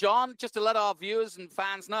way, John, just to let our viewers and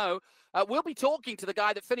fans know, we'll be talking to the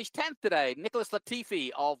guy that finished 10th today, Nicholas Latifi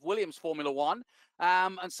of Williams Formula One.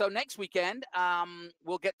 And so next weekend,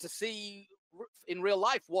 we'll get to see in real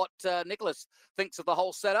life what Nicholas thinks of the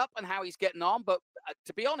whole setup and how he's getting on. But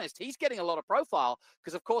to be honest, he's getting a lot of profile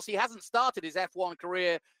because, of course, he hasn't started his F1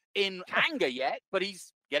 career in anger yet, but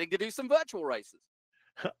he's getting to do some virtual races.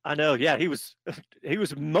 I know. Yeah, he was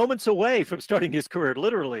moments away from starting his career,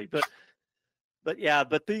 literally. But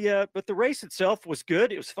the race itself was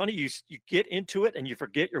good. It was funny. You get into it and you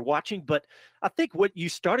forget you're watching. But I think what you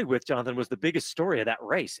started with, Jonathan, was the biggest story of that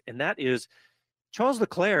race, and that is Charles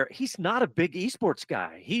Leclerc. He's not a big esports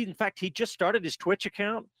guy. In fact, he just started his Twitch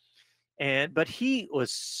account, but he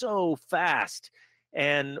was so fast.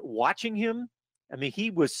 And watching him, I mean,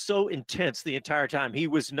 he was so intense the entire time. He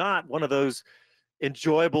was not one of those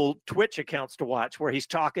enjoyable Twitch accounts to watch where he's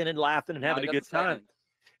talking and laughing and having a good time.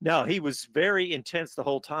 No, he was very intense the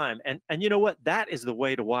whole time. And you know what? That is the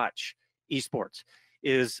way to watch esports.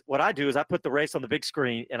 Is what I do is I put the race on the big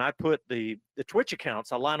screen and I put the Twitch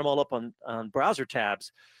accounts, I line them all up on browser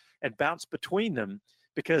tabs and bounce between them,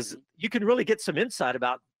 because you can really get some insight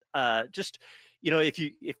about just, you know,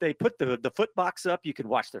 if they put the foot box up, you can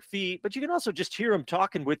watch their feet, but you can also just hear them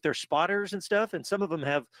talking with their spotters and stuff. And some of them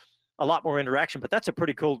have a lot more interaction, but that's a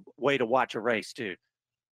pretty cool way to watch a race too.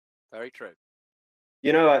 Very true.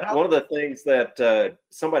 You know, one of the things that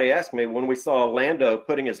somebody asked me when we saw Lando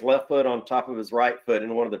putting his left foot on top of his right foot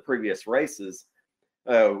in one of the previous races,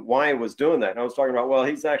 why he was doing that. And I was talking about, well,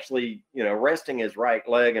 he's actually, you know, resting his right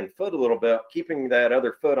leg and foot a little bit, keeping that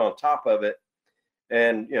other foot on top of it.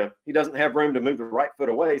 And, you know, he doesn't have room to move the right foot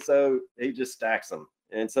away, so he just stacks them.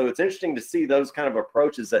 And so it's interesting to see those kind of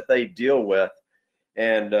approaches that they deal with.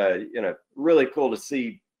 And, you know, really cool to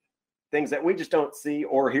see things that we just don't see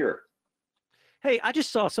or hear. Hey, I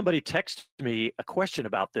just saw somebody text me a question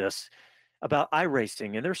about this, about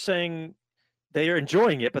iRacing, and they're saying they are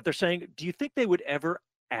enjoying it, but they're saying, do you think they would ever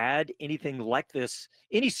add anything like this,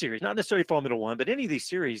 any series, not necessarily Formula One, but any of these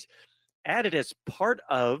series, added as part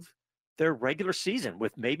of their regular season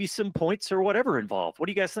with maybe some points or whatever involved? What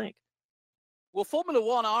do you guys think? Well, Formula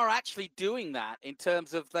One are actually doing that in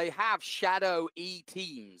terms of they have shadow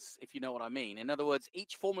E-teams, if you know what I mean. In other words,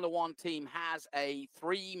 each Formula One team has a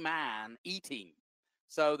 3-man E-team.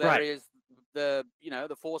 So there is the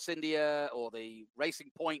Force India or the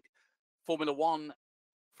Racing Point Formula One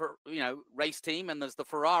race team, and there's the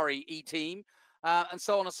Ferrari E-team, and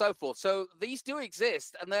so on and so forth. So these do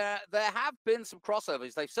exist, and there have been some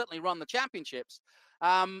crossovers. They've certainly run the championships.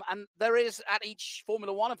 And there is at each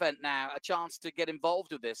Formula One event now a chance to get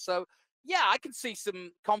involved with this. So, yeah, I can see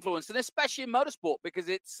some confluence, and especially in motorsport, because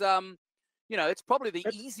it's, it's probably the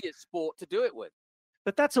easiest sport to do it with.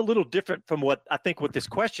 But that's a little different from what this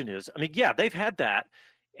question is. I mean, yeah, they've had that.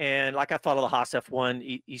 And like I follow the Haas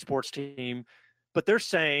F1 esports team, but they're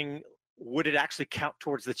saying, would it actually count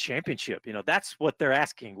towards the championship? You know, that's what they're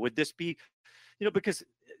asking. Would this be, you know, because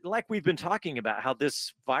like we've been talking about how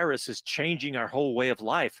this virus is changing our whole way of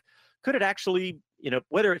life. Could it actually, you know,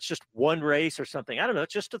 whether it's just one race or something, I don't know,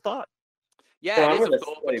 it's just a thought. Yeah, well, it is a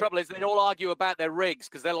thought. The trouble is they all argue about their rigs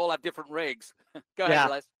because they'll all have different rigs. Go ahead,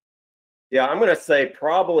 Les. Yeah, I'm going to say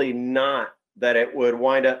probably not that it would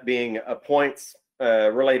wind up being a points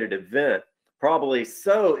related event. Probably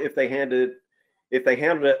so if they handled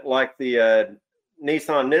it like the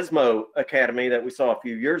Nissan Nismo Academy that we saw a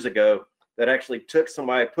few years ago, that actually took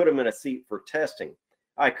somebody, put them in a seat for testing.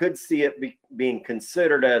 I could see it being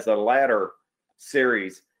considered as a ladder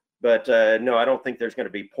series, but no, I don't think there's going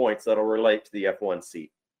to be points that'll relate to the F1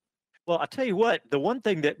 seat. Well, I'll tell you what, the one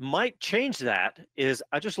thing that might change that is,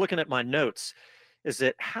 I'm just looking at my notes, is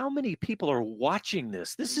that how many people are watching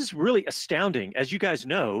this? This is really astounding. As you guys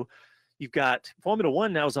know, you've got Formula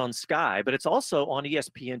One now is on Sky, but it's also on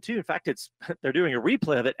ESPN2. In fact, they're doing a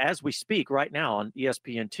replay of it as we speak right now on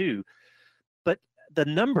ESPN2. But the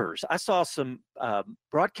numbers, I saw some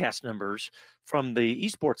broadcast numbers from the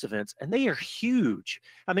esports events, and they are huge.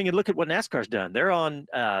 I mean, look at what NASCAR's done. They're on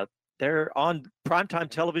primetime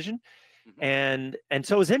television, and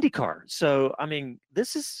so is IndyCar. So, I mean,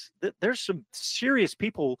 there's some serious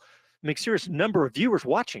people, serious number of viewers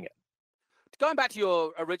watching it. Going back to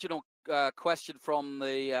your original question from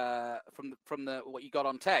the what you got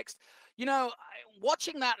on text. You know,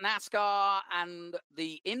 watching that NASCAR and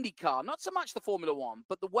the IndyCar, not so much the Formula One,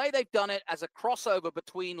 but the way they've done it as a crossover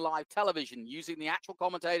between live television, using the actual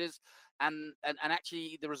commentators and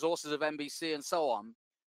actually the resources of NBC and so on.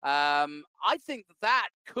 I think that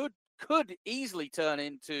could easily turn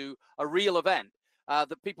into a real event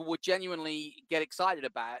that people would genuinely get excited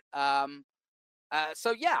about.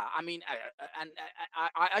 So yeah, I mean,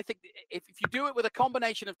 I think if you do it with a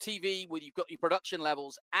combination of TV, where you've got your production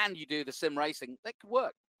levels and you do the sim racing, that could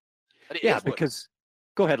work. Yeah, because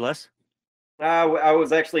go ahead, Les. I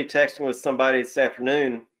was actually texting with somebody this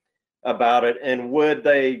afternoon about it, and would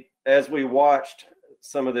they, as we watched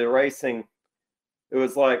some of the racing, it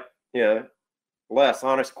was like, you know, Les,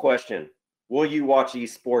 honest question: will you watch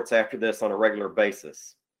esports after this on a regular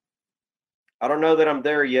basis? I don't know that I'm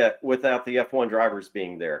there yet without the F1 drivers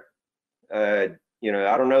being there. You know,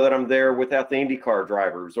 I don't know that I'm there without the IndyCar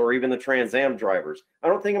drivers or even the Trans Am drivers. I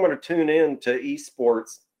don't think I'm going to tune in to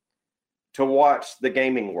esports to watch the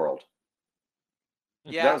gaming world.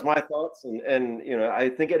 Yeah, that was my thoughts, and you know, I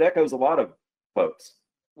think it echoes a lot of folks.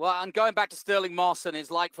 Well, and going back to Sterling Moss and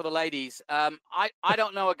his like for the ladies, I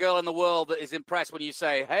don't know a girl in the world that is impressed when you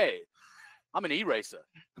say, "Hey, I'm an e-racer."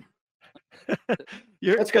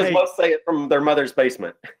 That's because most say it from their mother's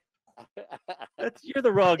basement. You're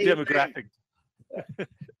the wrong demographic.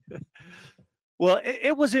 Well,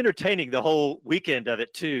 it was entertaining the whole weekend of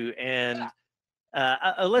it too, and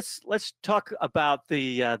let's talk about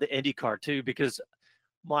the IndyCar too, because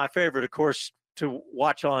my favorite, of course, to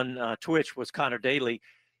watch on Twitch was Connor Daly,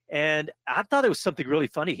 and I thought it was something really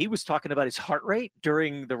funny. He was talking about his heart rate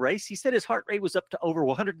during the race. He said his heart rate was up to over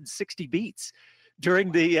 160 beats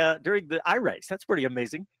during the iRace. That's pretty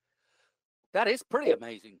amazing. That is pretty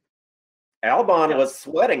amazing. Albon was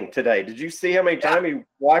sweating today. Did you see how many times he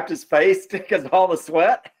wiped his face because of all the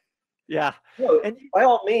sweat? Yeah. So, and by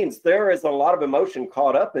all means, there is a lot of emotion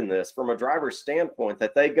caught up in this from a driver's standpoint,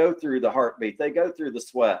 that they go through the heartbeat, they go through the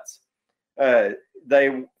sweats.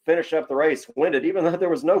 They finish up the race winded, even though there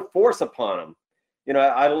was no force upon them. You know,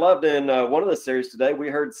 I loved in one of the series today, we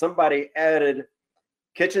heard somebody added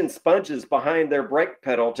kitchen sponges behind their brake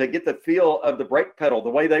pedal to get the feel of the brake pedal the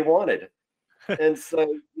way they wanted. And so,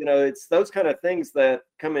 you know, it's those kind of things that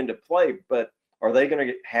come into play, but are they going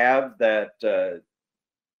to have that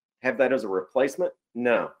as a replacement?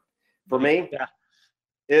 No. For me,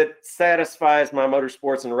 it satisfies my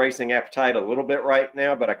motorsports and racing appetite a little bit right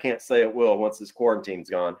now, but I can't say it will once this quarantine's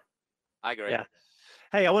gone. I agree. Yeah.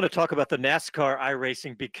 Hey, I want to talk about the NASCAR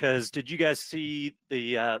iRacing, because did you guys see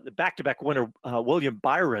the back-to-back winner, William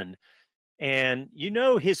Byron? And you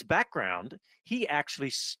know his background, he actually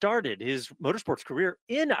started his motorsports career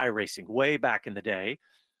in iRacing way back in the day.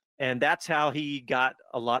 And that's how he got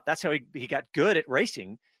that's how he got good at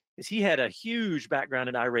racing, is he had a huge background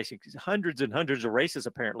in iRacing, hundreds and hundreds of races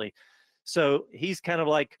apparently. So he's kind of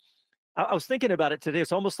like, I was thinking about it today.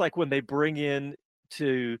 It's almost like when they bring in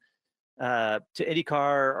to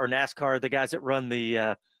IndyCar or NASCAR, the guys that run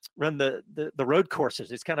the road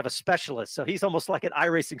courses. It's kind of a specialist. So he's almost like an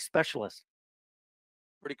iRacing specialist.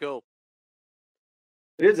 Pretty cool.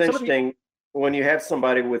 It is interesting when you have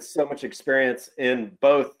somebody with so much experience in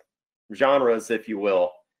both genres, if you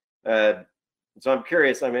will. So I'm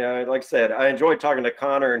curious. I mean, like I said, I enjoyed talking to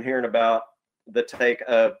Connor and hearing about the take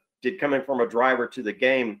of, did coming from a driver to the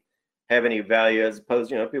game have any value, as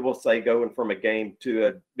opposed, you know, people say going from a game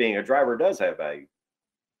to being a driver does have value.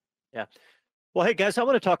 Yeah. Well, hey guys, I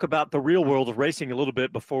want to talk about the real world of racing a little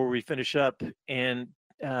bit before we finish up. And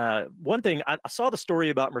one thing, I saw the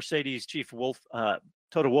story about Mercedes chief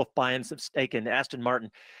Toto Wolff buying some stake in Aston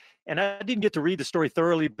Martin, and I didn't get to read the story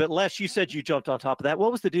thoroughly, but Les, you said you jumped on top of that.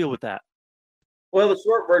 What was the deal with that? Well, the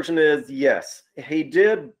short version is yes, he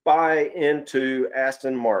did buy into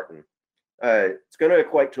Aston Martin. It's going to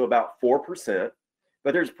equate to about 4%,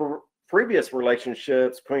 but there's previous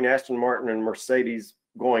relationships between Aston Martin and Mercedes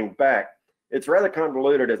going back. It's rather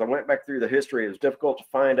convoluted. As I went back through the history, it was difficult to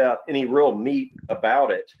find out any real meat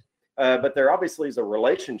about it. But there obviously is a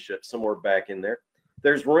relationship somewhere back in there.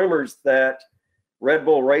 There's rumors that Red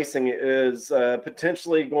Bull Racing is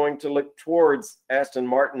potentially going to look towards Aston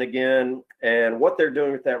Martin again, and what they're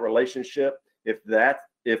doing with that relationship. If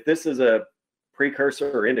this is a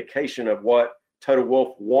precursor or indication of what Toto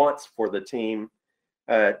Wolff wants for the team,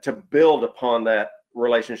 to build upon that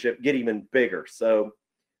relationship, get even bigger. So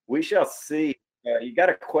we shall see. You got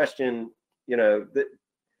to question, you know,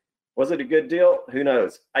 was it a good deal? Who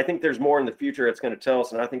knows? I think there's more in the future it's going to tell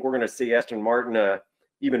us, and I think we're going to see Aston Martin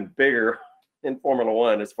even bigger in Formula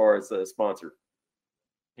One as far as a sponsor.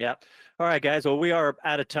 Yeah. All right, guys. Well, we are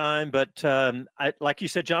out of time, but like you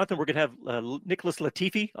said, Jonathan, we're going to have Nicholas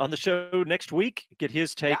Latifi on the show next week, get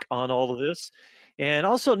his take on all of this. And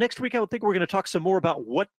also next week, I would think we're going to talk some more about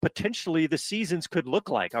what potentially the seasons could look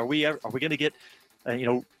like. Are we going to get,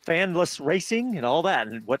 fanless racing and all that,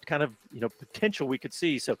 and what kind of, potential we could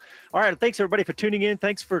see. So, all right. Thanks everybody for tuning in.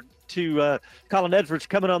 Thanks to Colin Edwards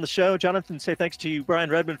coming on the show. Jonathan, say thanks to you,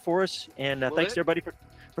 Brian Redmond, for us. And thanks to everybody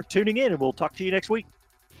for tuning in, and we'll talk to you next week.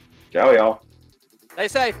 Ciao, y'all. Stay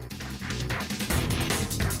safe.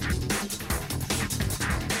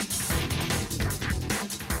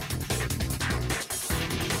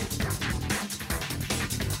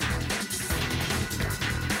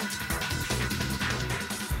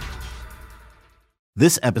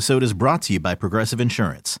 This episode is brought to you by Progressive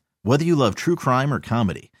Insurance. Whether you love true crime or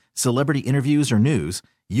comedy, celebrity interviews or news,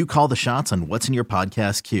 you call the shots on what's in your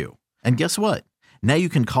podcast queue. And guess what? Now you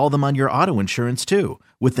can call them on your auto insurance too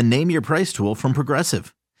with the Name Your Price tool from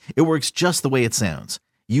Progressive. It works just the way it sounds.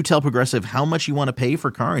 You tell Progressive how much you want to pay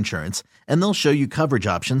for car insurance, and they'll show you coverage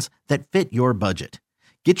options that fit your budget.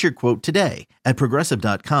 Get your quote today at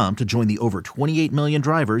Progressive.com to join the over 28 million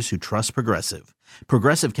drivers who trust Progressive.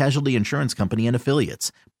 Progressive Casualty Insurance Company and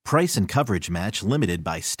Affiliates. Price and coverage match limited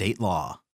by state law.